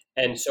 right?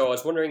 And so I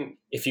was wondering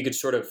if you could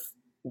sort of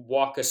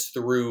walk us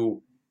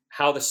through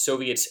how the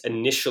Soviets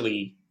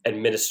initially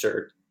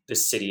administered the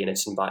city and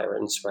its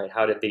environs, right?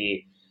 How did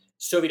the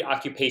Soviet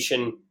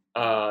occupation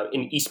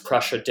in East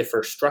Prussia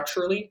differ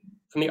structurally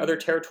from the other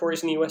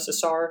territories in the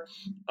USSR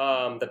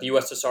that the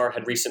USSR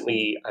had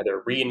recently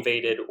either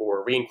reinvaded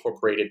or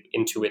reincorporated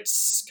into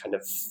its kind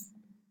of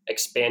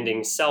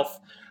expanding self?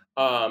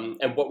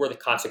 And what were the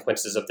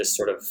consequences of this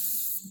sort of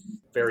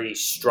very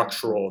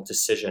structural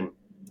decision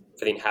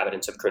for the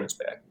inhabitants of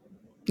Königsberg?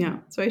 Yeah,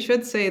 so I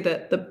should say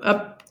that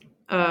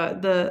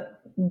the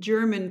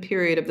German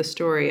period of the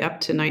story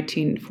up to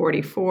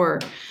 1944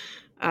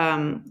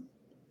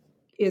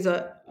 is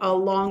a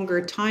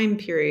longer time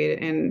period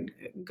and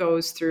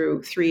goes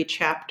through 3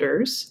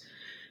 chapters.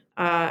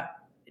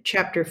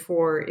 Chapter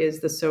 4 is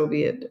the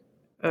Soviet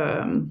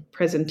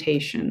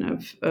presentation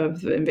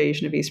of the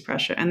invasion of East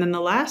Prussia. And then the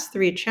last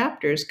 3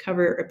 chapters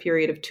cover a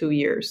period of 2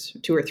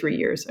 or 3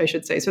 years, I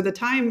should say. So the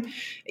time,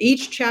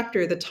 each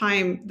chapter,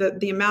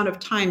 the amount of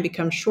time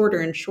becomes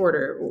shorter and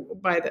shorter.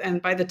 By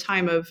the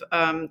time of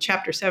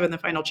chapter 7, the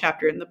final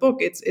chapter in the book,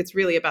 it's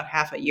really about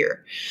half a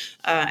year.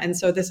 And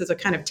so this is a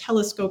kind of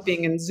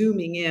telescoping and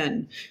zooming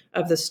in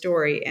of the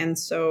story. And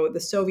so the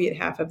Soviet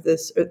half of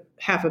this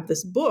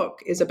book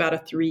is about a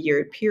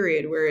 3-year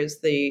period, whereas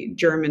the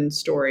German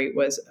story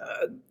was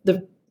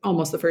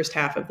almost the first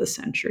half of the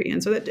century.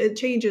 And so it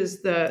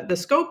changes the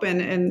scope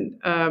and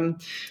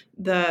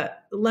the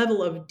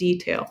level of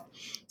detail.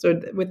 So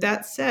with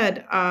that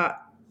said,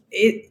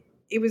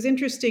 it was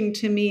interesting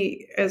to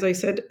me, as I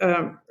said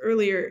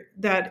earlier,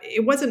 that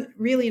it wasn't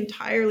really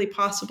entirely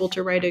possible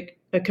to write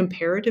a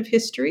comparative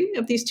history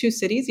of these 2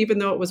 cities, even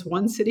though it was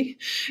one city,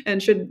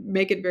 and should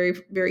make it very,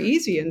 very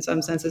easy in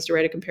some senses to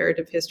write a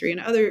comparative history. In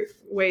other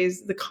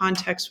ways, the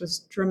context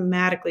was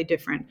dramatically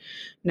different,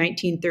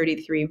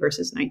 1933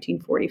 versus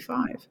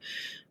 1945.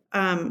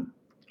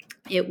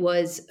 It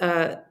was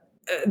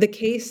the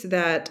case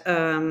that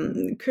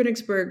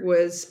Königsberg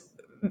was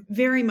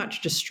very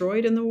much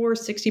destroyed in the war.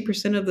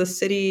 60% of the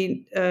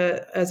city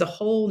as a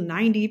whole,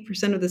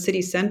 90% of the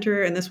city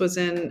center. And this was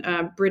in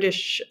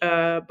British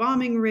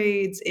bombing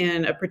raids,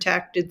 in a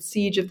protracted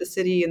siege of the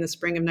city in the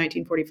spring of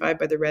 1945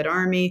 by the Red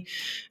Army.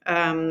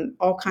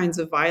 All kinds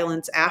of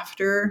violence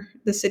after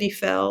the city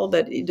fell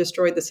that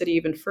destroyed the city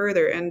even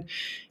further. And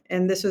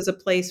this was a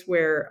place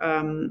where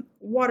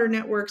water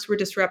networks were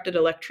disrupted,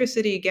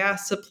 electricity,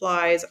 gas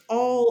supplies,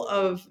 all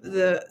of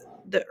the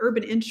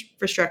urban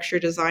infrastructure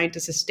designed to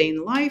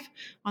sustain life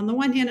on the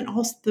one hand, and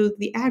also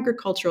the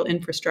agricultural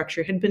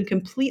infrastructure had been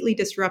completely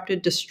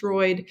disrupted,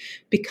 destroyed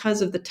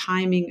because of the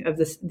timing of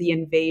the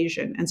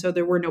invasion. And so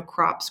there were no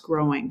crops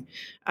growing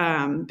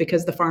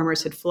because the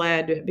farmers had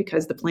fled,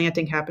 because the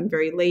planting happened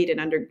very late and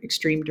under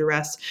extreme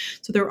duress.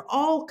 So there were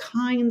all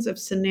kinds of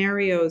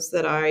scenarios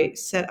that I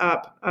set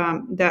up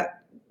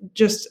that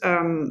just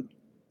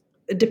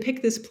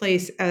depict this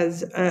place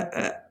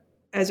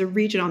as a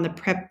region on the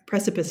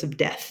precipice of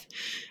death,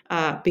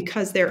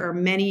 because there are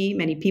many,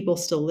 many people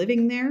still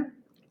living there.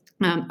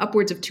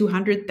 Upwards of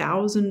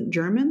 200,000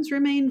 Germans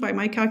remain. By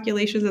my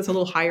calculations, that's a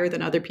little higher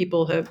than other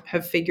people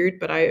have figured,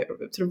 but I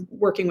sort of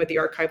working with the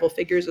archival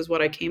figures is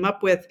what I came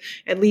up with,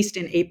 at least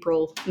in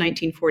April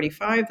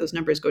 1945. Those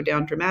numbers go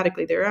down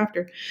dramatically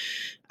thereafter.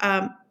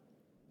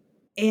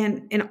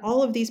 And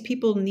all of these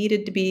people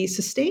needed to be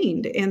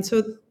sustained. And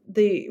so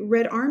the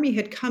Red Army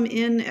had come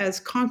in as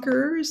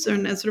conquerors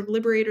and as sort of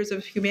liberators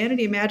of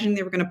humanity, imagining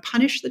they were going to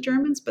punish the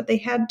Germans, but they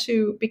had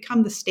to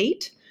become the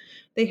state.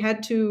 They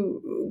had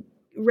to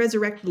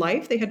resurrect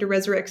life. They had to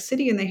resurrect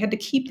city, and they had to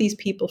keep these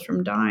people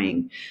from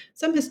dying.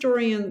 Some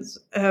historians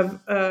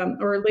have,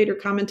 or later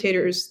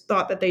commentators,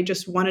 thought that they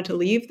just wanted to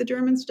leave the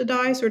Germans to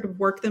die, sort of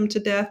work them to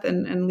death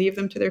and leave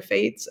them to their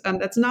fates.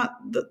 That's not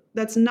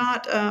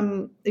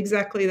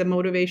exactly the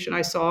motivation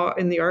I saw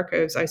in the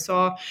archives. I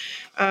saw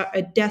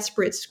a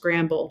desperate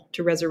scramble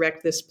to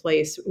resurrect this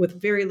place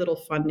with very little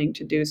funding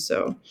to do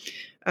so.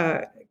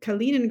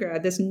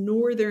 Kaliningrad,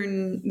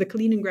 the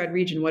Kaliningrad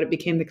region, what it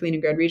became the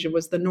Kaliningrad region,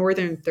 was the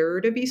northern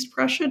third of East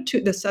Prussia.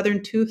 The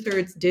southern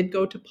 2/3 did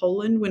go to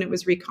Poland when it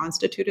was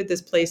reconstituted,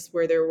 this place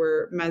where there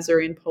were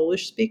Masurian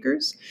Polish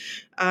speakers.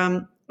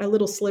 A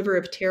little sliver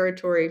of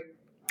territory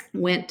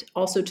went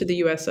also to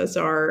the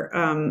USSR,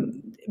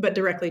 but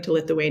directly to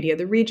Lithuania.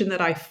 The region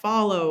that I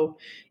follow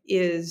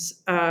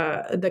is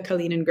the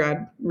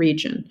Kaliningrad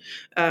region.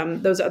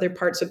 Those other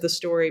parts of the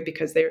story,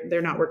 because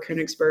they're not where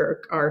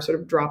Königsberg are, sort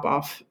of drop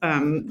off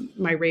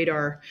my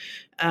radar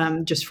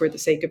just for the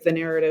sake of the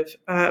narrative.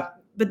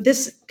 But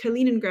this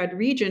Kaliningrad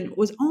region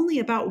was only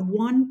about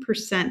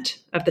 1%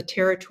 of the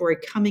territory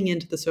coming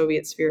into the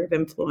Soviet sphere of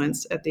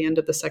influence at the end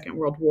of the Second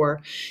World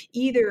War,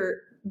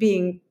 either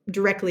being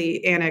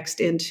directly annexed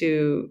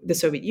into the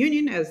Soviet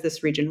Union, as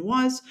this region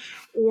was,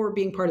 or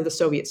being part of the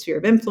Soviet sphere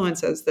of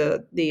influence as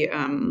the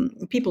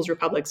People's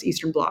Republic's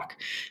Eastern Bloc.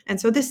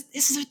 And so this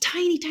is a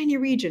tiny, tiny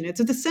region.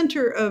 It's at the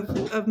center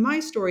of my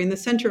story and the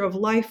center of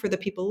life for the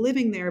people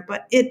living there.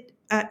 But it,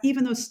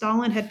 even though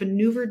Stalin had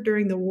maneuvered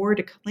during the war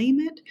to claim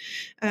it,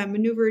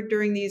 maneuvered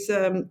during these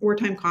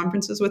wartime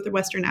conferences with the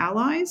Western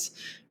Allies,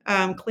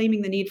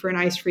 claiming the need for an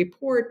ice-free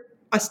port,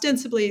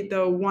 ostensibly,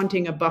 though,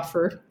 wanting a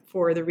buffer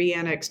for the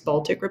re-annexed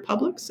Baltic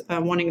republics,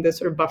 wanting the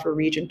sort of buffer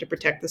region to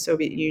protect the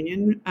Soviet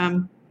Union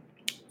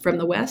from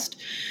the West.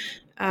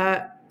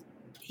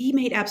 He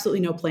made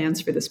absolutely no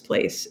plans for this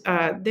place.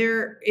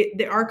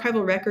 The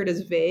archival record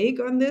is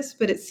vague on this,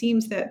 but it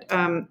seems that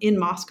in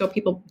Moscow,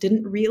 people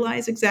didn't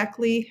realize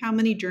exactly how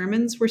many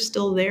Germans were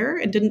still there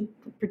and didn't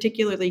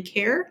particularly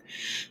care.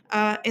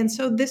 And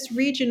so this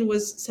region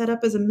was set up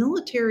as a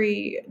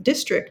military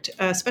district,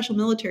 a special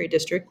military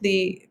district.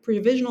 The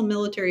provisional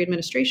military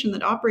administration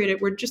that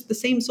operated were just the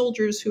same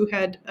soldiers who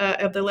had,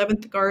 of the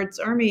 11th Guards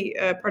Army,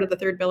 part of the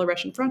 3rd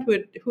Belarusian Front,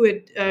 who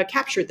had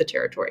captured the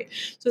territory.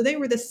 So they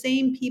were the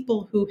same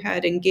people who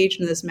had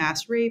engaged in this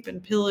mass rape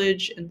and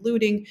pillage and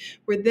looting,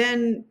 were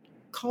then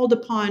called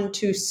upon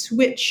to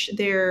switch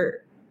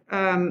their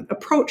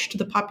approach to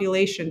the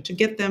population, to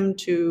get them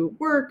to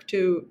work,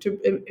 to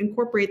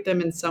incorporate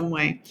them in some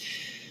way.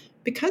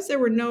 Because there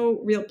were no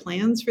real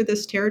plans for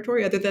this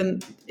territory other than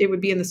it would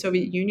be in the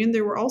Soviet Union,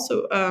 there were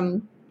also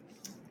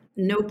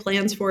no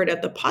plans for it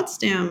at the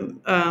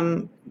Potsdam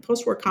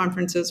post-war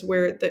conferences,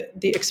 where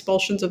the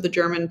expulsions of the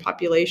German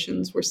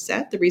populations were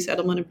set, the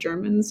resettlement of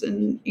Germans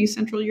in East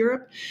Central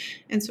Europe.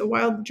 And so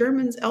while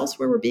Germans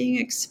elsewhere were being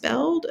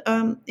expelled,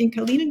 in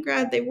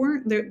Kaliningrad, they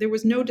weren't. There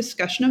was no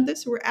discussion of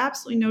this. There were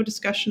absolutely no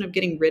discussion of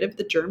getting rid of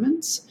the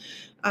Germans.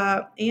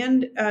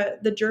 And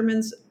the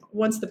Germans,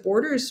 once the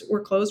borders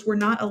were closed, were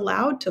not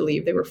allowed to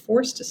leave. They were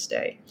forced to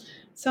stay.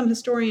 Some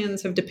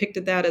historians have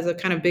depicted that as a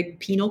kind of big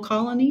penal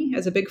colony,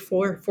 as a big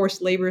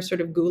forced labor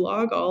sort of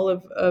gulag, all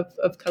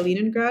of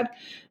Kaliningrad.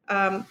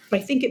 I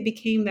think it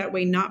became that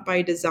way not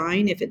by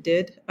design, if it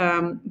did,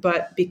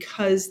 but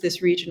because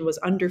this region was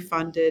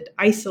underfunded,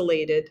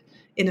 isolated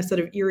in a sort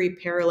of eerie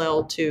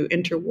parallel to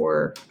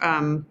interwar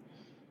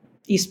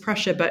East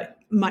Prussia, but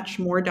much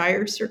more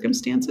dire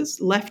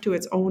circumstances, left to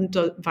its own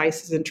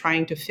devices and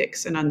trying to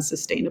fix an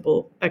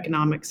unsustainable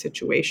economic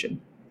situation.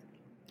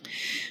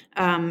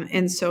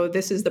 And so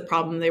this is the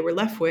problem they were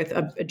left with,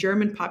 a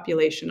German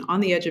population on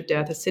the edge of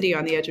death, a city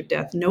on the edge of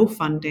death, no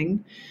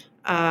funding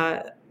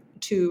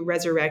to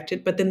resurrect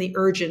it, but then the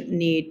urgent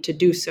need to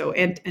do so,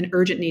 and an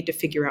urgent need to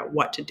figure out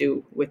what to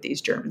do with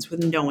these Germans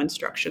with no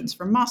instructions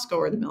from Moscow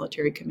or the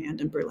military command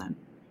in Berlin.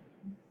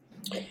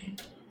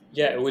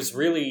 Yeah, it was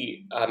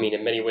really,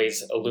 in many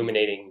ways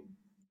illuminating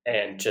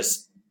and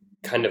just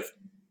kind of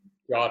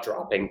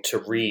jaw-dropping to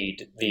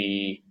read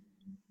the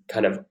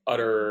kind of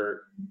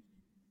utter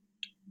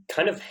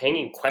kind of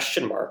hanging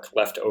question mark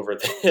left over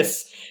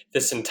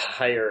this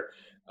entire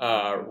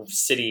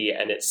city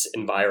and its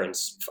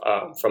environs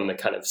from the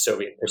kind of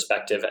Soviet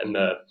perspective, and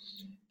the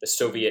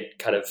Soviet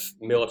kind of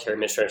military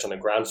administration on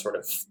the ground sort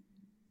of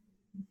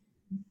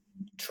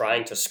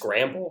trying to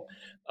scramble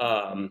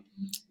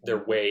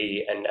their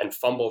way and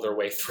fumble their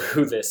way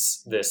through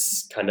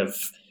this kind of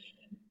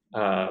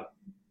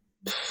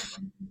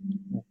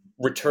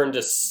return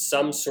to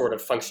some sort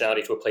of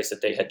functionality to a place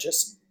that they had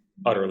just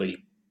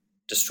utterly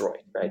destroyed,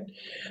 right?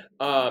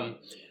 And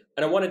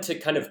I wanted to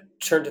kind of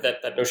turn to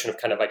that notion of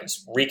kind of, I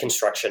guess,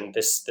 reconstruction,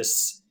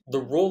 the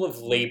role of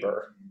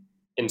labor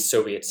in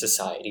Soviet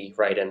society,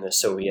 right, and the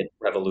Soviet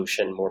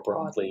Revolution more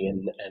broadly,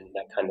 and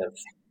that kind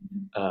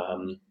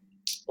of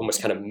almost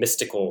kind of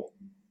mystical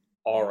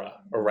aura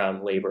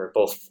around labor,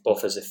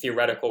 both as a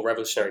theoretical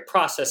revolutionary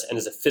process and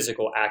as a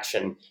physical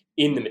action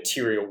in the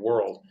material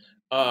world.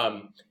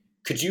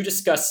 Could you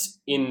discuss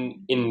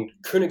in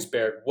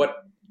Königsberg what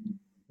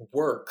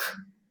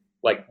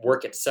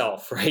work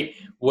itself, right,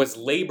 was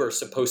labor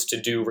supposed to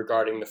do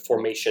regarding the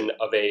formation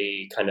of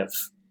a kind of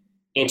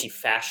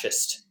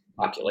anti-fascist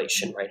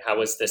population, right?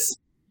 How is this,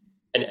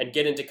 and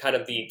get into kind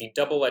of the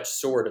double-edged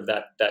sword of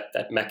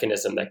that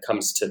mechanism that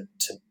comes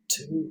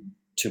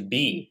to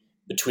be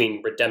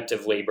between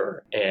redemptive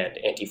labor and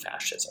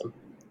anti-fascism?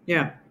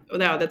 Yeah,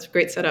 wow, that's a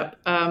great setup.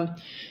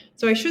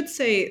 So I should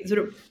say, sort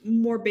of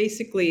more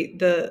basically,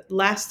 the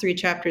last three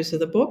chapters of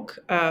the book,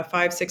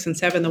 5, 6, and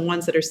 7, the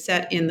ones that are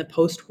set in the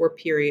post-war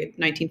period,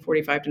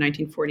 1945 to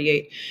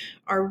 1948,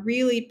 are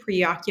really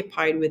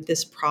preoccupied with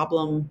this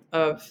problem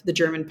of the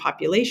German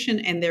population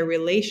and their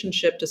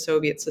relationship to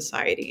Soviet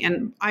society.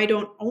 And I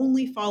don't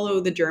only follow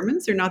the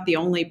Germans. They're not the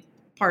only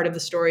part of the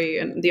story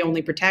and the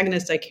only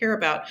protagonist I care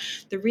about.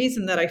 The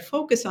reason that I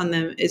focus on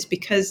them is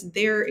because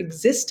their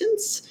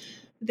existence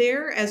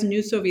there, as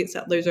new Soviet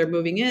settlers are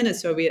moving in,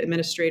 as Soviet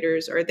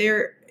administrators are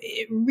there,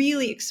 it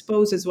really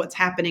exposes what's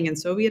happening in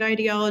Soviet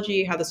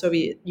ideology, how the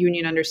Soviet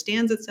Union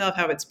understands itself,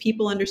 how its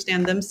people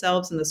understand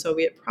themselves and the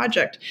Soviet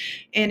project.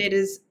 And it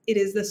is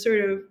the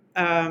sort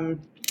of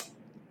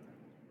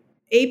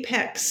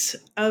apex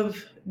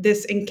of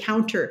this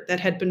encounter that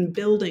had been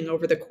building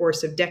over the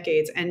course of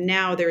decades. And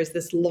now there is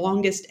this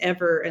longest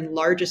ever and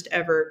largest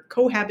ever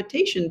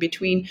cohabitation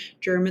between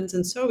Germans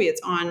and Soviets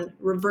on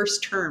reverse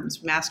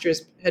terms.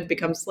 Masters had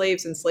become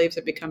slaves and slaves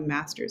had become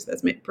masters.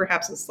 That's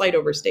perhaps a slight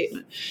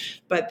overstatement,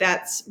 but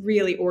that's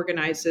really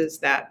organizes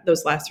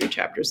those last three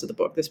chapters of the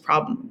book, this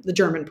problem, the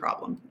German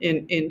problem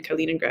in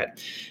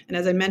Kaliningrad. And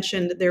as I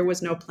mentioned, there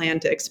was no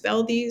plan to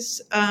expel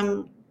these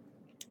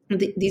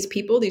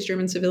people, these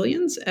German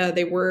civilians.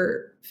 They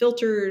were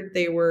filtered,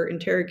 they were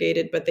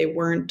interrogated, but they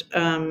weren't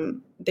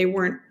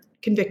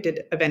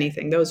convicted of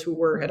anything. Those who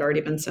were had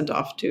already been sent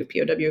off to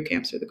POW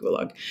camps or the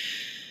Gulag.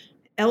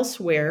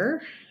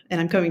 Elsewhere,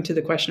 and I'm coming to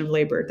the question of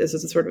labor, this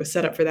is a sort of a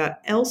setup for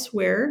that.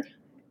 Elsewhere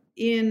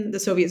in the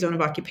Soviet zone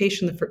of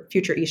occupation, the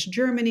future East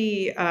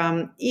Germany,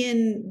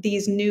 in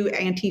these new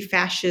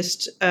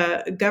anti-fascist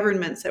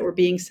governments that were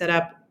being set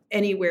up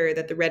anywhere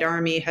that the Red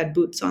Army had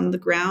boots on the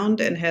ground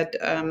and had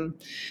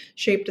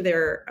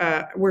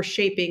were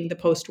shaping the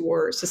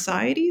post-war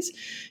societies.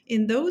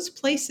 In those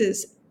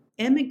places,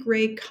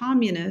 emigre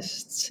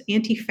communists,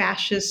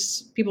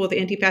 anti-fascists, people with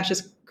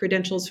anti-fascist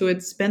credentials who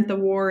had spent the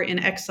war in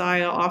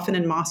exile, often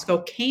in Moscow,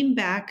 came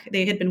back.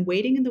 They had been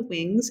waiting in the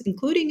wings,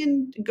 including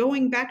in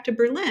going back to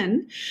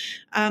Berlin,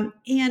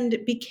 and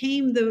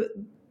became the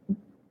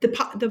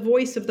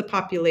voice of the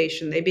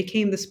population. They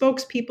became the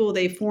spokespeople.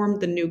 They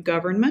formed the new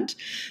government.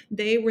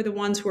 They were the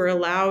ones who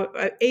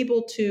were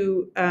able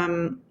to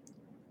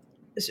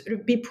sort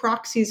of be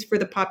proxies for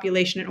the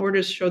population in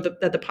order to show that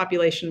the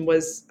population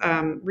was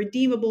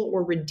redeemable,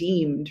 or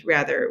redeemed,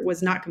 rather,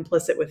 was not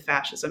complicit with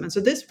fascism. And so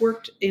this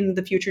worked in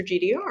the future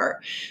GDR,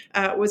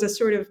 was a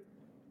sort of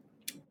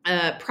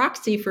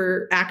proxy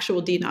for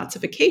actual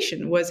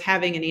denazification, was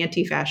having an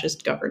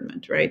anti-fascist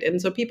government, right?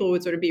 And so people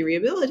would sort of be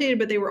rehabilitated,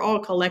 but they were all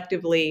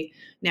collectively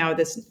now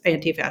this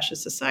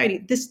anti-fascist society.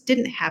 This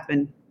didn't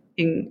happen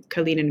in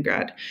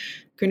Kaliningrad.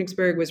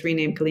 Königsberg was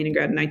renamed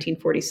Kaliningrad in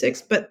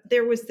 1946, but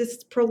there was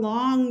this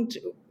prolonged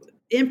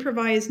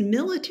improvised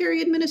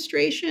military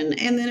administration,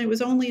 and then it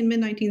was only in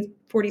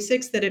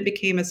mid-1946 that it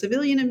became a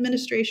civilian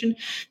administration.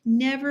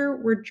 Never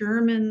were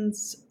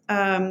Germans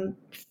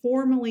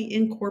formally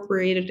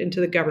incorporated into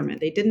the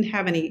government. They didn't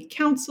have any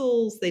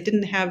councils. They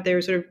didn't have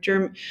their sort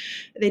of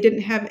they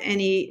didn't have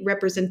any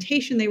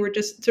representation. They were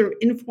just sort of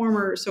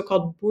informal,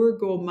 so-called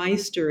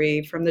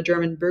Bürgermeistery from the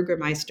German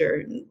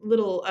Bürgermeister,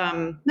 little,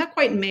 not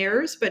quite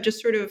mayors, but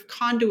just sort of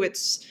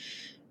conduits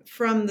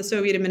from the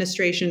Soviet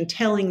administration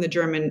telling the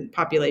German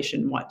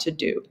population what to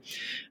do.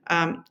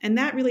 And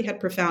that really had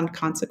profound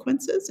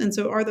consequences. And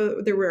so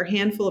there were a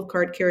handful of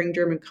card-carrying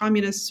German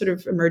communists sort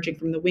of emerging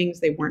from the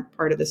wings. They weren't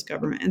part of this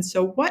government. And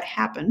so what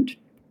happened,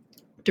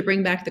 to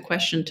bring back the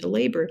question to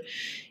labor,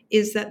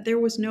 is that there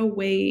was no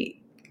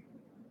way,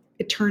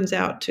 it turns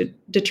out, to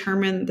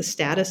determine the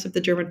status of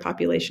the German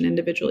population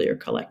individually or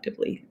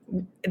collectively.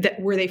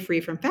 Were they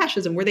free from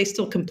fascism? Were they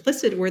still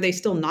complicit? Were they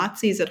still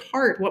Nazis at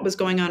heart? What was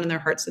going on in their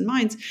hearts and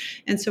minds?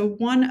 And so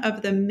one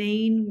of the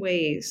main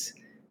ways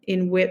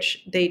in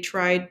which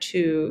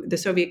the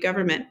Soviet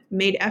government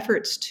made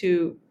efforts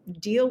to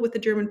deal with the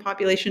German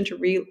population,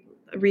 to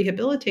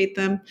rehabilitate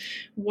them,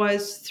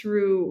 was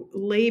through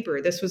labor.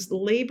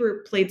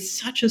 Labor played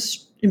such an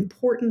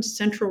important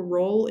central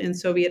role in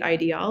Soviet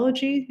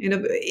ideology,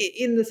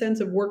 in the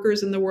sense of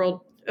workers in the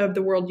world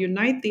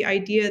unite. The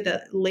idea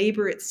that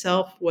labor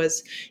itself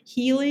was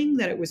healing,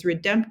 that it was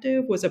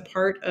redemptive, was a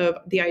part of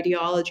the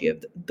ideology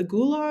of the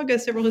Gulag,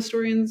 as several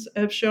historians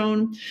have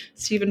shown,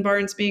 Stephen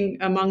Barnes being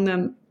among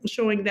them,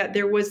 showing that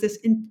there was this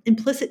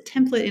implicit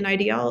template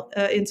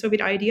in Soviet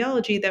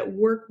ideology that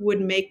work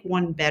would make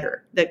one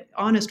better, that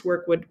honest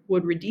work would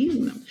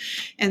redeem them.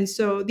 And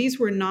so these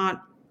were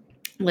not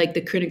like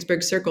the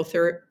Königsberg Circle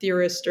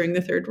theorists during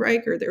the Third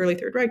Reich or the early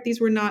Third Reich.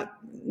 These were not,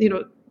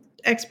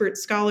 expert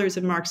scholars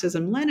of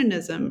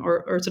Marxism-Leninism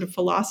or sort of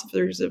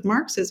philosophers of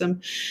Marxism,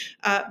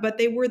 but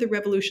they were the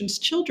revolution's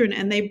children,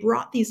 and they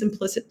brought these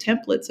implicit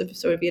templates of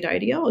Soviet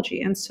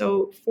ideology. And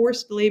so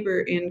forced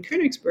labor in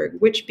Königsberg,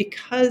 which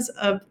because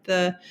of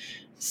the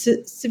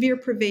severe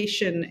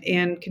privation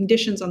and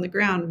conditions on the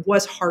ground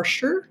was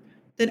harsher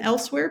than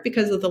elsewhere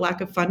because of the lack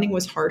of funding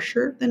was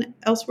harsher than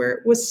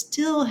elsewhere, was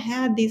still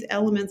had these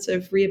elements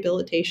of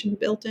rehabilitation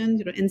built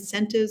in,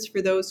 incentives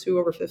for those who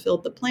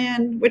overfulfilled the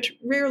plan, which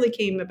rarely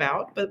came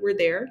about, but were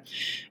there,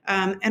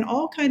 and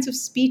all kinds of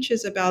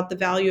speeches about the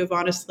value of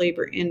honest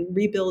labor in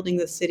rebuilding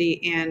the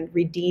city and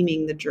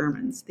redeeming the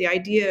Germans. The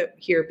idea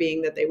here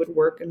being that they would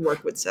work and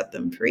work would set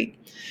them free.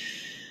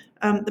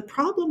 The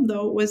problem,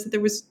 though, was that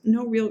there was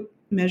no real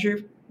measure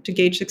to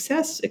gauge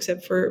success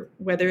except for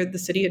whether the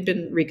city had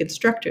been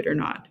reconstructed or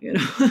not.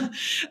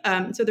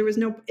 So there was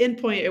no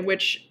endpoint at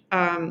which,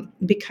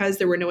 because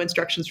there were no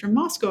instructions from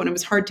Moscow and it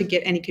was hard to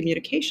get any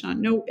communication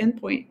on, no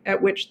endpoint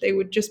at which they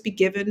would just be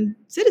given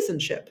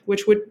citizenship,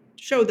 which would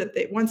show that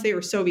once they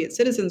were Soviet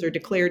citizens or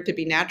declared to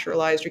be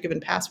naturalized or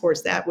given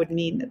passports, that would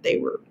mean that they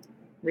were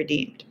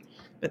redeemed.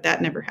 But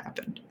that never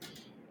happened.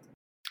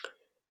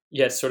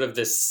 Yeah, it's sort of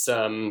this,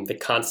 the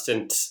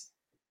constant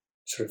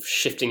sort of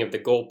shifting of the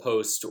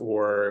goalpost,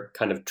 or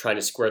kind of trying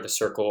to square the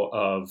circle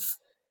of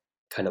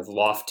kind of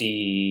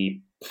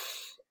lofty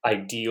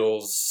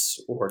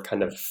ideals, or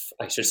kind of,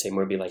 I should say,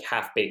 maybe like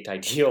half-baked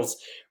ideals,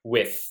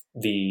 with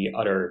the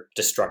utter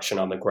destruction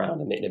on the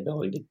ground and the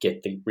inability to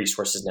get the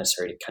resources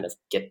necessary to kind of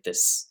get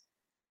this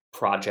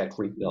project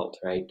rebuilt,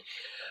 right?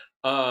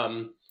 So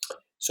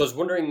I was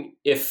wondering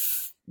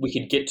if we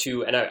could get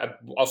to, and I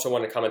also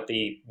want to comment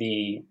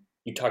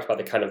you talked about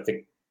the kind of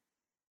the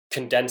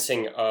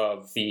condensing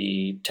of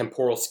the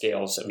temporal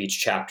scales of each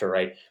chapter,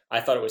 right? I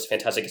thought it was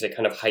fantastic because it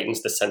kind of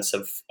heightens the sense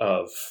of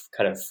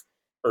kind of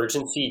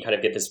urgency. You kind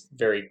of get this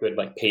very good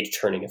like page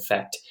turning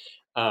effect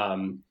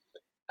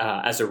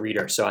as a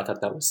reader. So I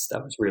thought that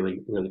was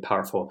really, really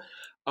powerful.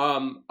 I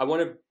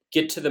want to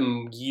get to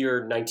the year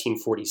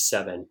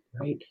 1947,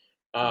 right?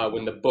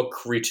 When the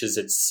book reaches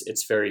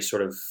its very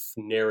sort of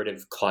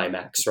narrative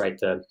climax, right?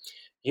 The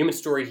human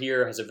story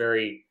here has a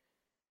very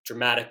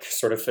dramatic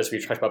sort of, as we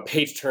talked about,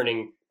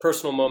 page-turning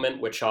personal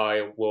moment, which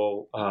I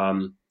will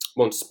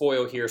won't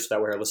spoil here, so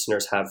that way our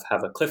listeners have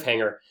a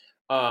cliffhanger.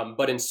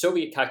 But in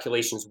Soviet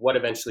calculations, what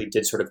eventually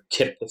did sort of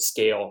tip the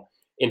scale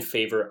in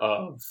favor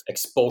of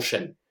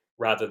expulsion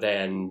rather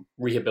than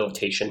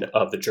rehabilitation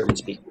of the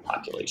German-speaking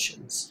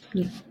populations?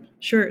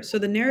 Sure. So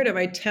the narrative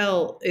I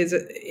tell is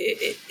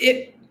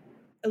a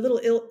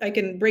little I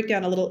can break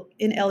down a little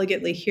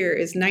inelegantly here.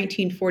 Is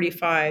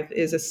 1945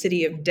 is a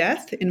city of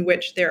death in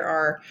which there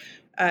are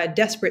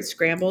desperate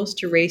scrambles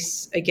to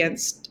race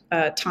against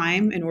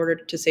time in order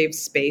to save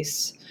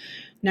space.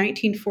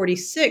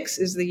 1946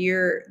 is the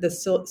year the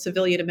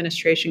civilian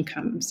administration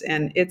comes,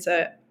 and it's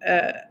a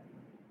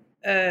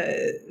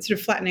sort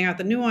of flattening out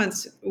the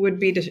nuance would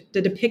be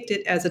to depict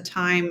it as a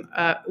time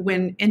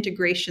when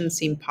integration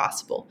seemed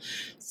possible.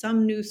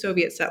 Some new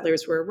Soviet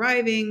settlers were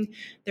arriving.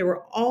 There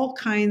were all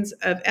kinds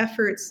of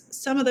efforts,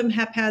 some of them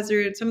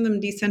haphazard, some of them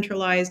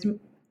decentralized,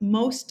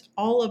 most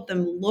all of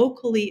them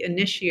locally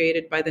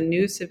initiated by the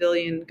new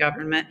civilian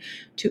government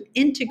to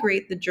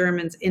integrate the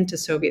Germans into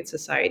Soviet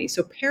society.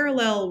 So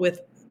parallel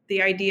with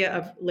the idea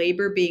of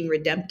labor being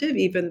redemptive,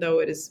 even though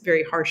it is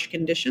very harsh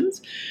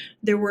conditions,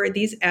 there were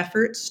these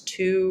efforts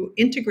to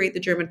integrate the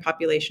German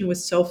population with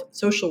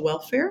social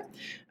welfare,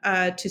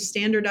 to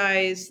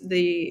standardize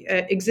the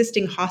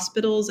existing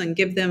hospitals and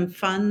give them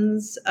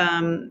funds,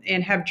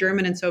 and have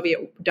German and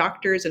Soviet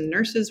doctors and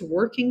nurses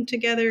working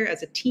together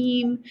as a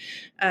team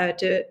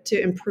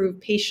to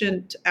improve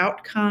patient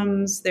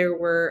outcomes. There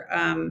were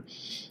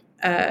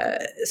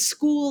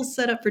schools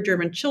set up for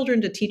German children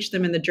to teach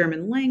them in the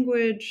German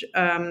language,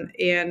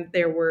 and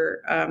there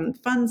were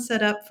funds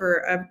set up for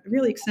a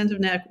really extensive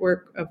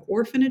network of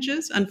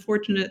orphanages.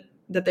 Unfortunate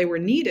that they were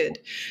needed,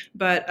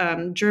 but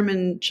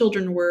German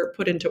children were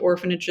put into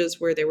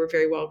orphanages where they were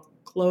very well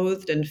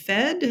clothed and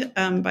fed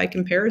by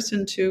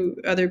comparison to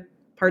other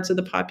parts of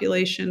the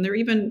population. There are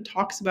even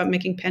talks about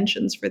making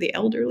pensions for the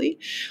elderly.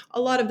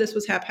 A lot of this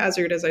was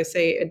haphazard, as I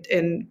say,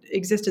 and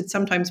existed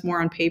sometimes more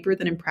on paper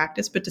than in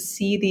practice, but to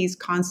see these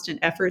constant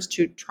efforts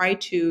to try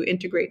to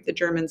integrate the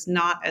Germans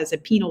not as a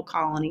penal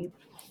colony.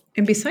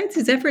 And besides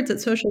these efforts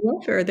at social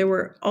welfare, there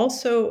were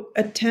also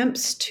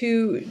attempts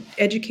to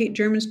educate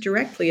Germans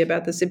directly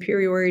about the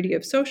superiority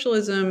of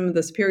socialism,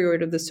 the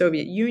superiority of the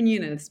Soviet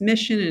Union and its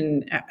mission,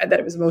 and that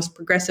it was most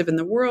progressive in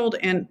the world,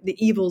 and the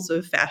evils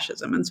of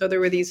fascism. And so there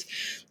were these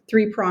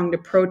three-pronged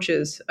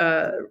approaches: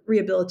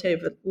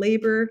 rehabilitative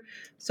labor,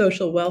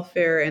 social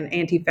welfare, and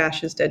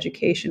anti-fascist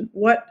education.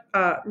 What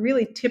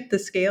really tipped the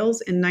scales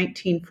in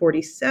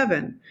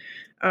 1947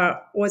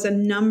 was a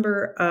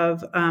number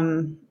of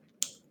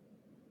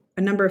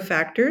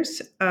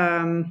factors,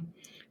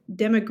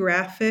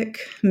 demographic,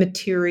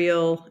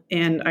 material,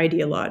 and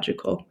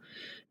ideological.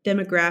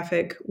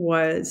 Demographic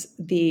was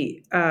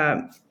the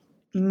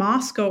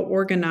Moscow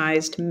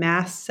organized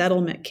mass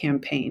settlement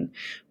campaign,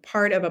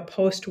 part of a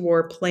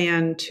post-war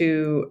plan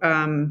to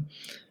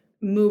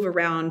move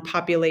around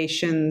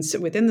populations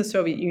within the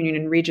Soviet Union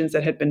in regions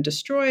that had been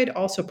destroyed,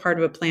 also part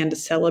of a plan to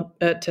settle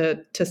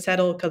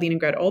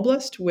Kaliningrad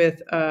Oblast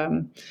with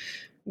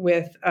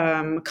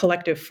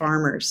collective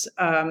farmers.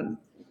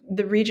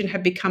 the region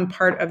had become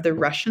part of the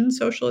Russian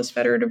Socialist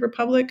Federative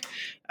Republic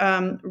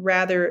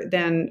rather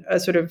than a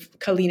sort of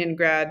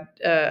Kaliningrad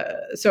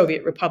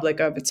Soviet Republic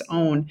of its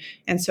own.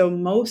 And so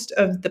most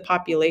of the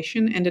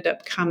population ended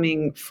up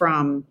coming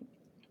from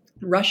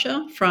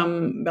Russia,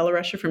 from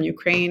Belarus, from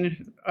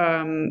Ukraine.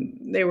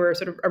 They were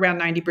sort of around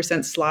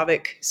 90%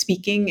 Slavic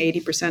speaking,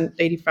 80%,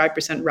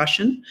 85%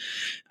 Russian.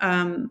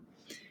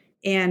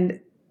 And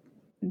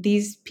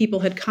these people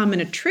had come in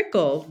a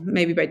trickle,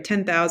 maybe by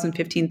 10,000,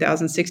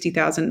 15,000,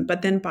 60,000.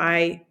 But then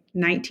by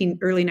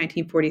early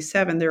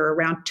 1947, there were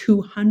around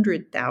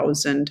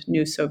 200,000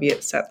 new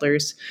Soviet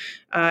settlers.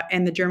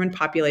 And the German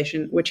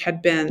population, which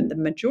had been the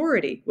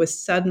majority, was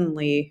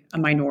suddenly a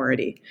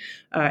minority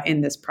in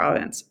this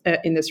province,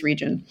 in this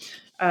region.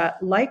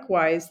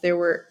 Likewise, there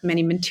were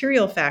many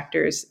material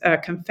factors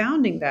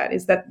confounding that,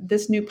 is that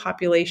this new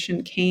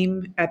population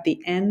came at the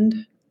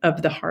end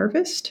of the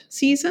harvest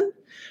season,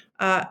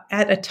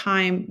 at a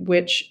time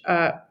which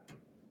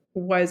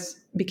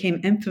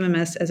became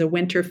infamous as a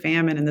winter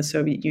famine in the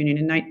Soviet Union.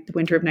 In the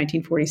winter of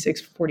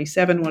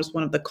 1946-47 was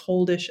one of the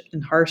coldest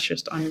and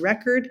harshest on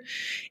record.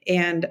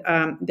 And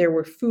there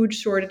were food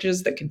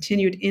shortages that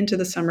continued into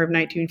the summer of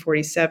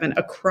 1947.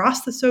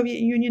 Across the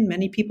Soviet Union,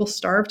 many people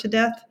starved to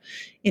death.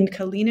 In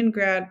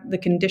Kaliningrad, the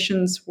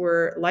conditions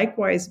were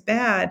likewise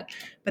bad,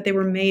 but they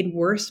were made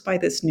worse by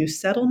this new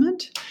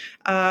settlement.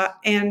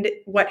 And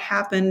what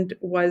happened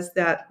was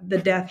that the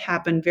death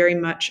happened very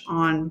much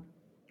on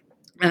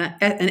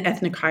an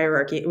ethnic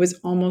hierarchy. It was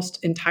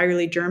almost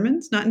entirely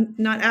Germans,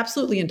 not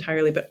absolutely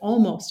entirely, but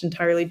almost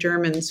entirely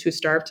Germans who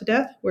starved to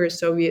death, whereas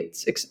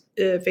Soviets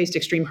faced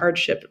extreme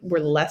hardship,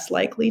 were less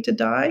likely to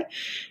die.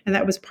 And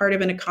that was part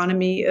of an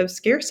economy of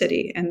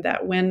scarcity. And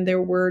that when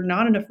there were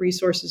not enough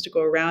resources to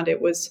go around, it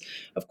was,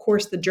 of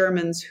course, the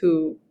Germans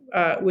who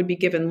would be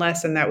given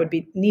less, and that would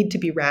need to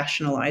be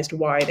rationalized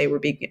why they were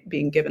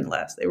being given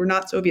less. They were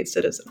not Soviet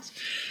citizens.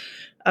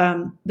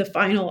 The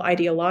final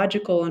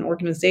ideological and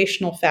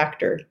organizational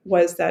factor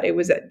was that it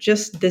was at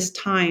just this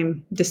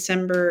time,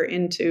 December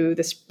into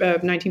the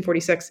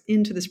 1946,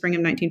 into the spring of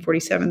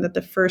 1947, that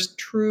the first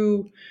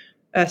true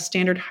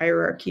standard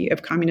hierarchy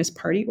of Communist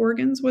Party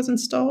organs was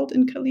installed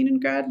in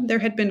Kaliningrad. There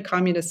had been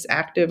communists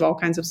active, all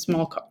kinds of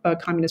small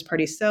Communist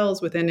Party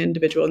cells within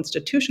individual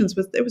institutions,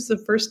 but it was the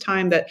first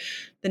time that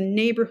the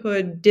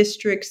neighborhood,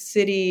 district,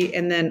 city,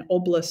 and then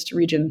oblast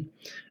region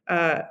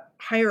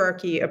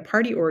hierarchy of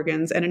party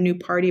organs and a new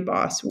party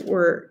boss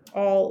were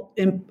all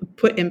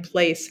put in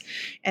place.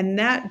 And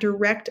that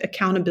direct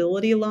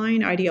accountability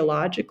line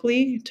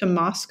ideologically to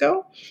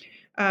Moscow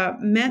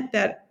meant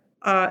that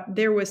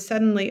there was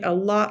suddenly a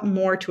lot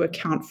more to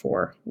account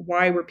for.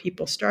 Why were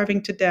people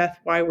starving to death?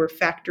 Why were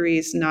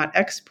factories not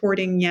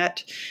exporting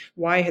yet?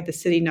 Why had the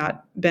city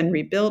not been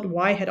rebuilt?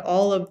 Why had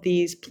all of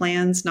these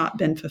plans not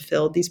been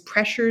fulfilled? These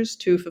pressures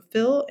to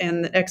fulfill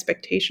and the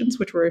expectations,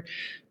 which were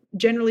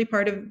generally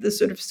part of the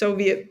sort of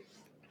Soviet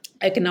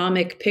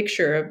economic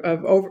picture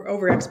of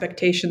over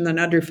expectation and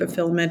under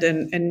fulfillment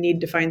and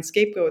need to find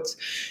scapegoats,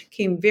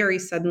 came very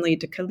suddenly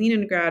to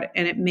Kaliningrad,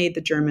 and it made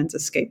the Germans a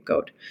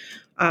scapegoat.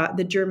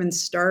 The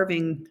Germans'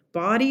 starving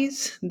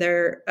bodies,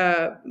 their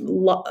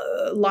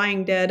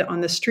lying dead on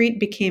the street,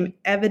 became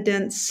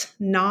evidence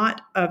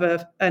not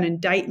of an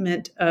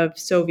indictment of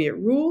Soviet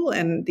rule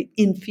and the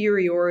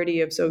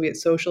inferiority of Soviet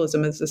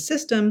socialism as a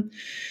system,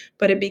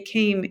 but it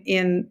became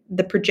in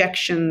the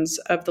projections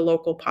of the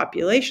local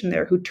population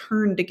there who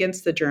turned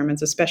against the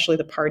Germans, especially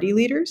the party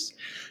leaders,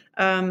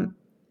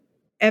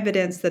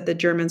 evidence that the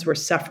Germans were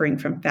suffering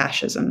from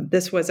fascism.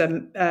 This was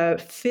a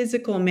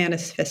physical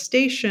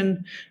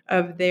manifestation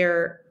of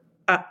their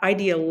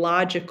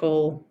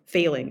ideological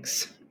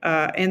failings.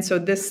 And so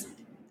this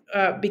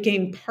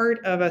became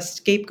part of a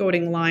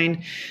scapegoating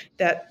line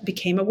that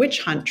became a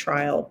witch hunt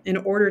trial in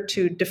order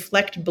to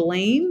deflect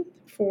blame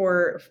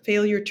for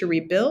failure to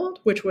rebuild,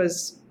 which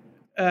was,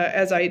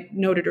 as I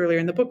noted earlier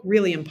in the book,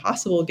 really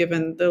impossible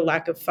given the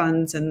lack of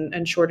funds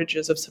and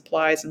shortages of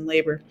supplies and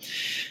labor,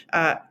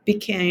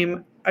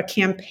 became a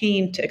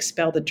campaign to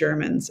expel the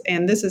Germans.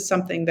 And this is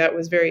something that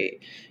was very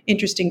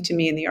interesting to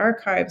me in the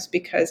archives,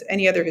 because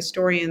any other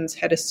historians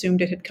had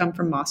assumed it had come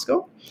from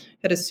Moscow,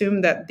 had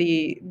assumed that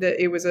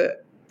it was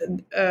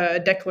a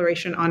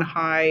declaration on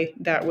high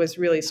that was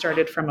really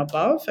started from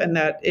above, and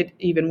that it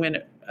even went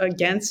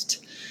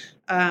against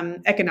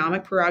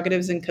economic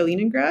prerogatives in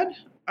Kaliningrad.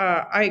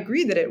 I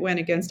agree that it went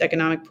against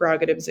economic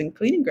prerogatives in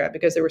Kaliningrad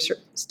because there were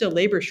still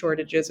labor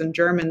shortages, and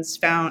Germans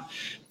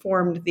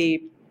formed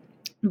the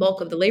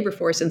bulk of the labor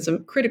force in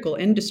some critical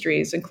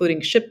industries,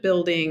 including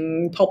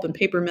shipbuilding, pulp and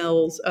paper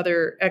mills,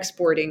 other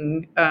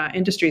exporting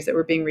industries that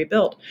were being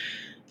rebuilt.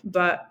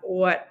 But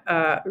what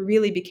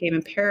really became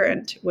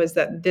apparent was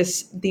that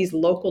these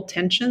local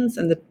tensions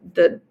and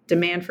the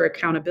demand for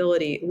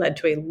accountability led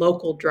to a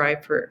local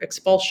drive for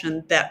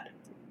expulsion that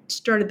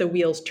started the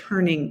wheels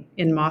turning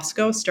in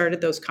Moscow, started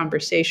those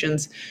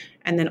conversations,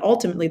 and then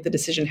ultimately the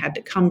decision had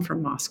to come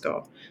from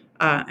Moscow,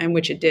 and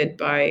which it did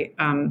by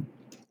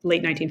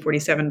late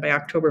 1947, by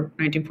October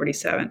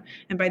 1947.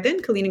 And by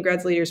then,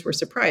 Kaliningrad's leaders were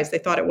surprised. They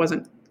thought it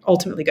wasn't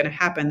ultimately going to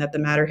happen, that the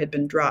matter had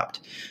been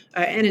dropped.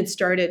 And it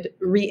started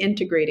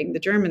reintegrating the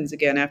Germans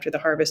again after the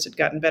harvest had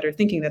gotten better,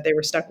 thinking that they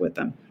were stuck with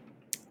them.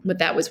 But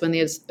that was when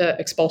the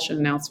expulsion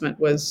announcement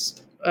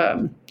was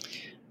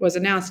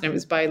announced, and it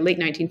was by late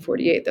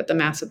 1948 that the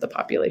mass of the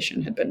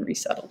population had been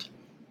resettled.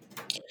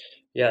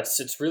 Yes,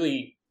 it's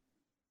really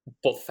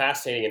both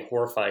fascinating and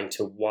horrifying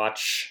to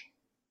watch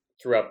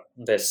throughout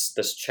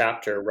this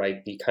chapter,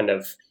 right? The kind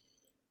of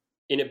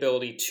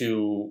inability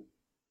to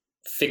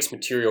fix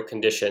material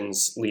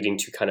conditions leading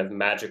to kind of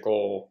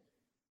magical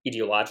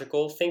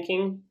ideological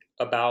thinking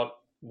about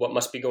what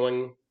must be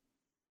going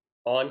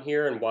on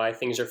here and why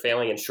things are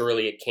failing. And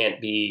surely it can't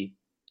be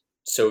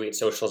Soviet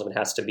socialism. It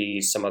has to be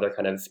some other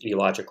kind of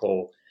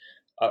ideological,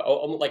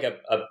 almost like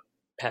a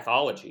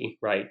pathology,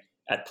 right,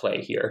 at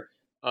play here,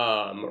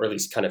 or at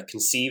least kind of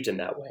conceived in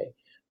that way.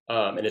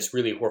 And it's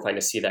really horrifying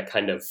to see that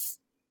kind of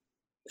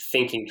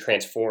thinking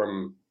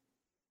transform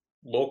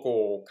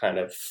local kind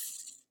of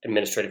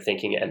administrative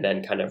thinking and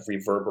then kind of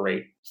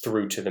reverberate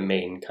through to the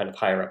main kind of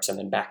higher ups and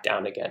then back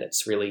down again.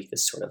 It's really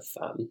this sort of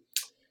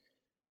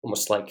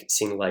almost like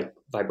seeing like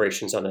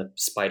vibrations on a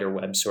spider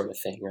web sort of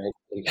thing,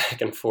 right?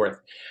 Back and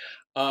forth.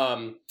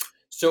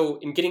 So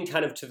in getting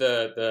kind of to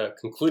the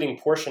concluding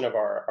portion of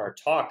our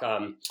talk,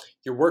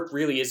 your work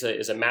really is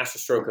a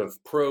masterstroke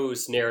of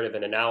prose, narrative,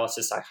 and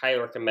analysis. I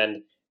highly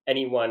recommend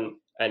anyone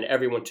and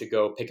everyone to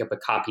go pick up a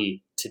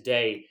copy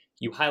today.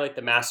 You highlight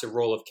the massive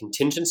role of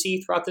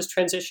contingency throughout this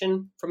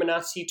transition from a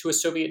Nazi to a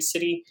Soviet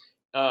city.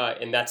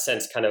 In that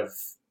sense, kind of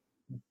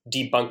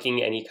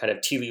debunking any kind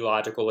of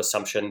teleological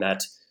assumption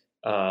that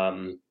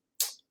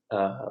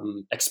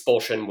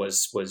expulsion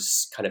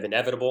was kind of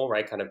inevitable,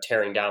 right? Kind of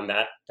tearing down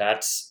that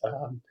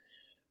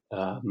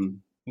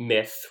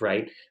myth,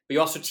 right? But you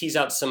also tease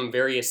out some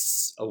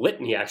a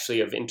litany, actually,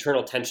 of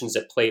internal tensions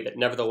at play that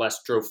nevertheless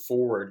drove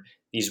forward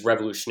these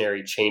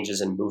revolutionary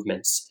changes and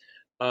movements.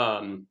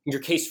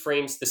 Your case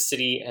frames the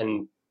city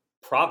and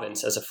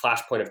province as a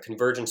flashpoint of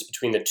convergence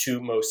between the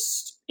two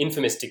most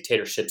infamous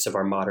dictatorships of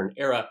our modern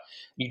era.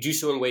 You do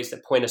so in ways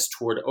that point us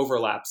toward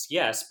overlaps,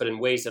 yes, but in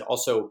ways that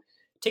also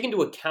take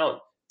into account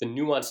the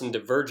nuance and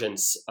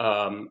divergence,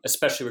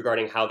 especially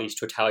regarding how these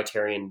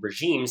totalitarian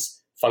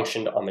regimes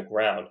functioned on the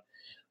ground.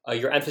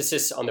 Your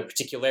emphasis on the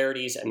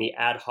particularities and the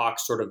ad hoc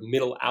sort of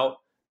middle out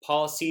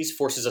policies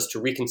forces us to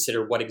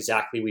reconsider what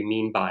exactly we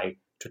mean by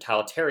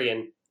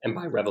totalitarian and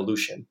by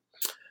revolution.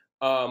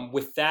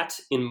 With that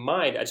in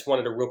mind, I just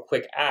wanted to real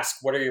quick ask,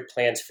 what are your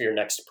plans for your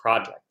next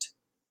project?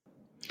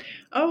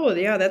 Oh,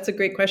 yeah, that's a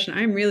great question.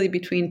 I'm really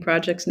between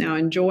projects now,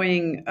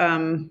 enjoying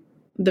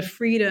the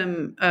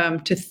freedom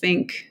to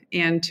think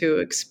and to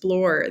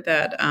explore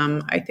that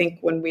I think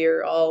when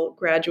we're all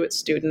graduate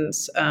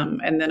students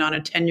and then on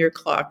a tenure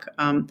clock,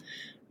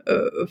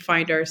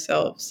 find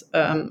ourselves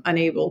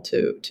unable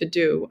to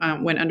do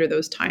when under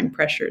those time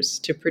pressures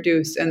to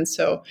produce. And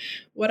so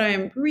what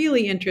I'm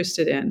really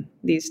interested in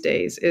these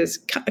days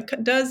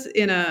does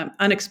in an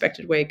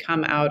unexpected way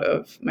come out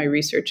of my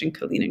research in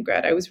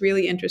Kaliningrad. I was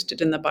really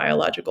interested in the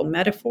biological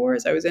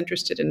metaphors. I was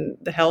interested in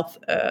the health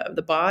of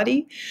the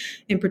body,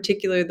 in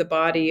particular the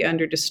body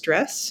under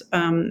distress,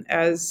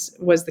 as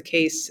was the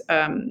case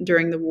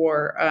during the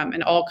war,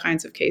 and all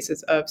kinds of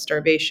cases of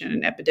starvation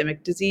and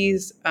epidemic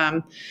disease.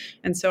 And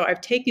so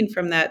I've taken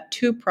from that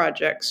two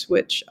projects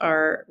which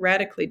are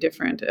radically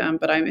different,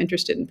 but I'm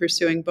interested in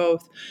pursuing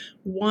both.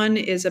 One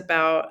is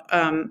about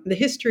the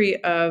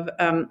history of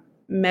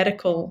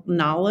medical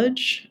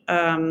knowledge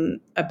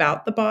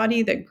about the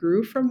body that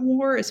grew from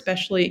war,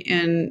 especially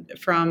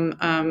from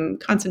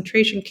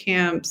concentration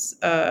camps,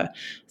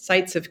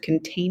 sites of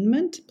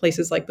containment,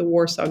 places like the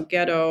Warsaw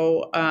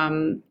Ghetto,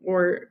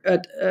 or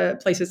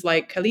places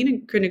like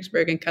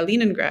Königsberg and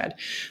Kaliningrad,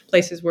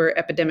 places where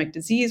epidemic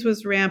disease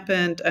was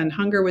rampant and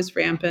hunger was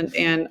rampant,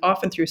 and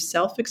often through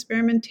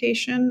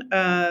self-experimentation.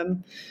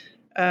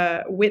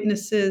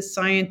 Witnesses,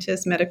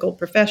 scientists, medical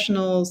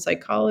professionals,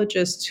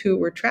 psychologists who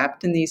were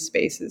trapped in these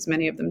spaces,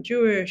 many of them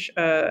Jewish,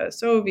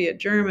 Soviet,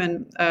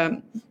 German,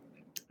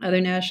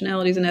 other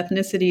nationalities and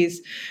ethnicities,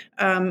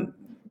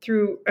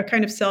 through a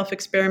kind of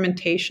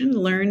self-experimentation,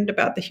 learned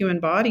about the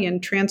human body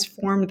and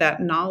transformed that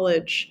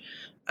knowledge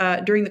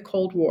during the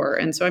Cold War.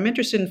 And so I'm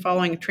interested in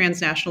following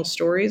transnational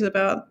stories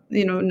about,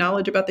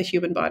 knowledge about the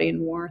human body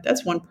in war.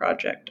 That's one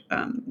project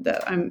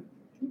that I'm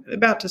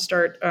about to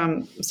start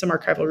some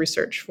archival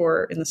research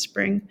for in the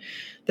spring.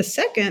 The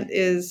second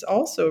is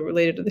also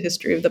related to the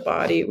history of the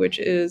body, which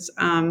is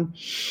a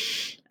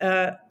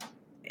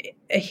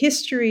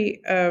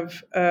history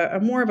of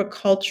more of a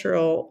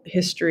cultural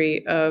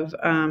history of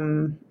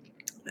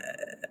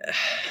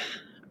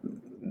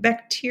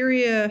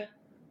bacteria,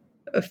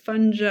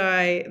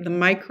 fungi, the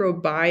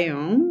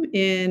microbiome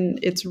in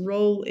its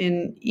role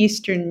in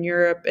Eastern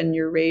Europe and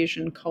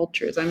Eurasian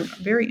cultures. I'm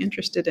very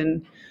interested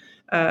in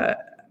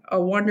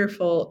a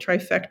wonderful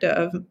trifecta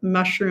of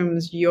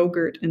mushrooms,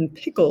 yogurt, and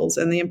pickles,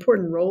 and the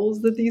important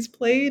roles that these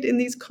played in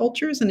these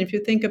cultures. And if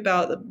you think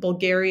about the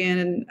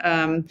Bulgarian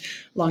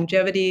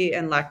longevity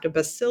and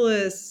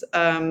lactobacillus,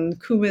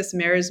 kumis,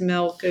 mare's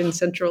milk in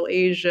Central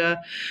Asia,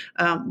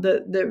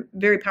 the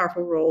very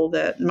powerful role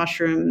that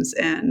mushrooms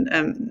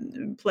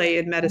and play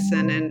in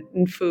medicine and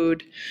in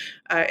food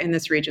in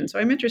this region. So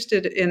I'm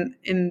interested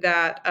in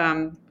that.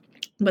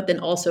 But then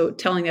also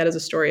telling that as a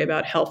story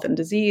about health and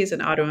disease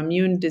and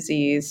autoimmune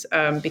disease,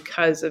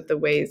 because of the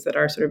ways that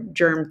our sort of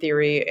germ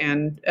theory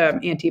and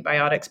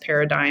antibiotics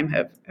paradigm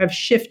have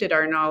shifted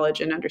our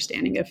knowledge and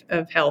understanding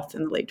of health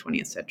in the late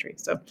 20th century.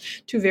 So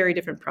two very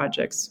different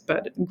projects,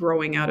 but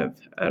growing out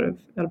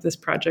of this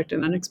project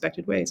in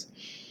unexpected ways.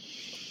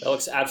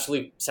 That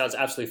sounds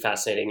absolutely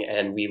fascinating,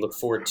 and we look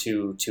forward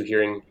to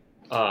hearing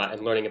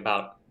and learning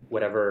about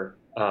whatever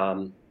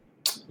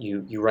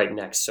you write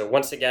next. So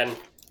once again,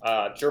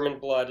 German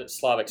Blood,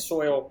 Slavic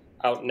Soil,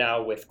 out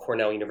now with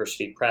Cornell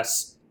University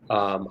Press.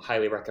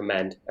 Highly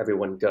recommend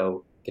everyone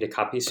go get a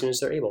copy as soon as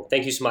they're able.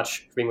 Thank you so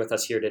much for being with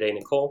us here today,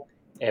 Nicole,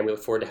 and we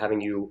look forward to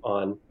having you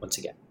on once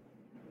again.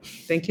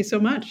 Thank you so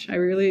much. I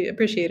really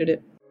appreciated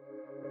it.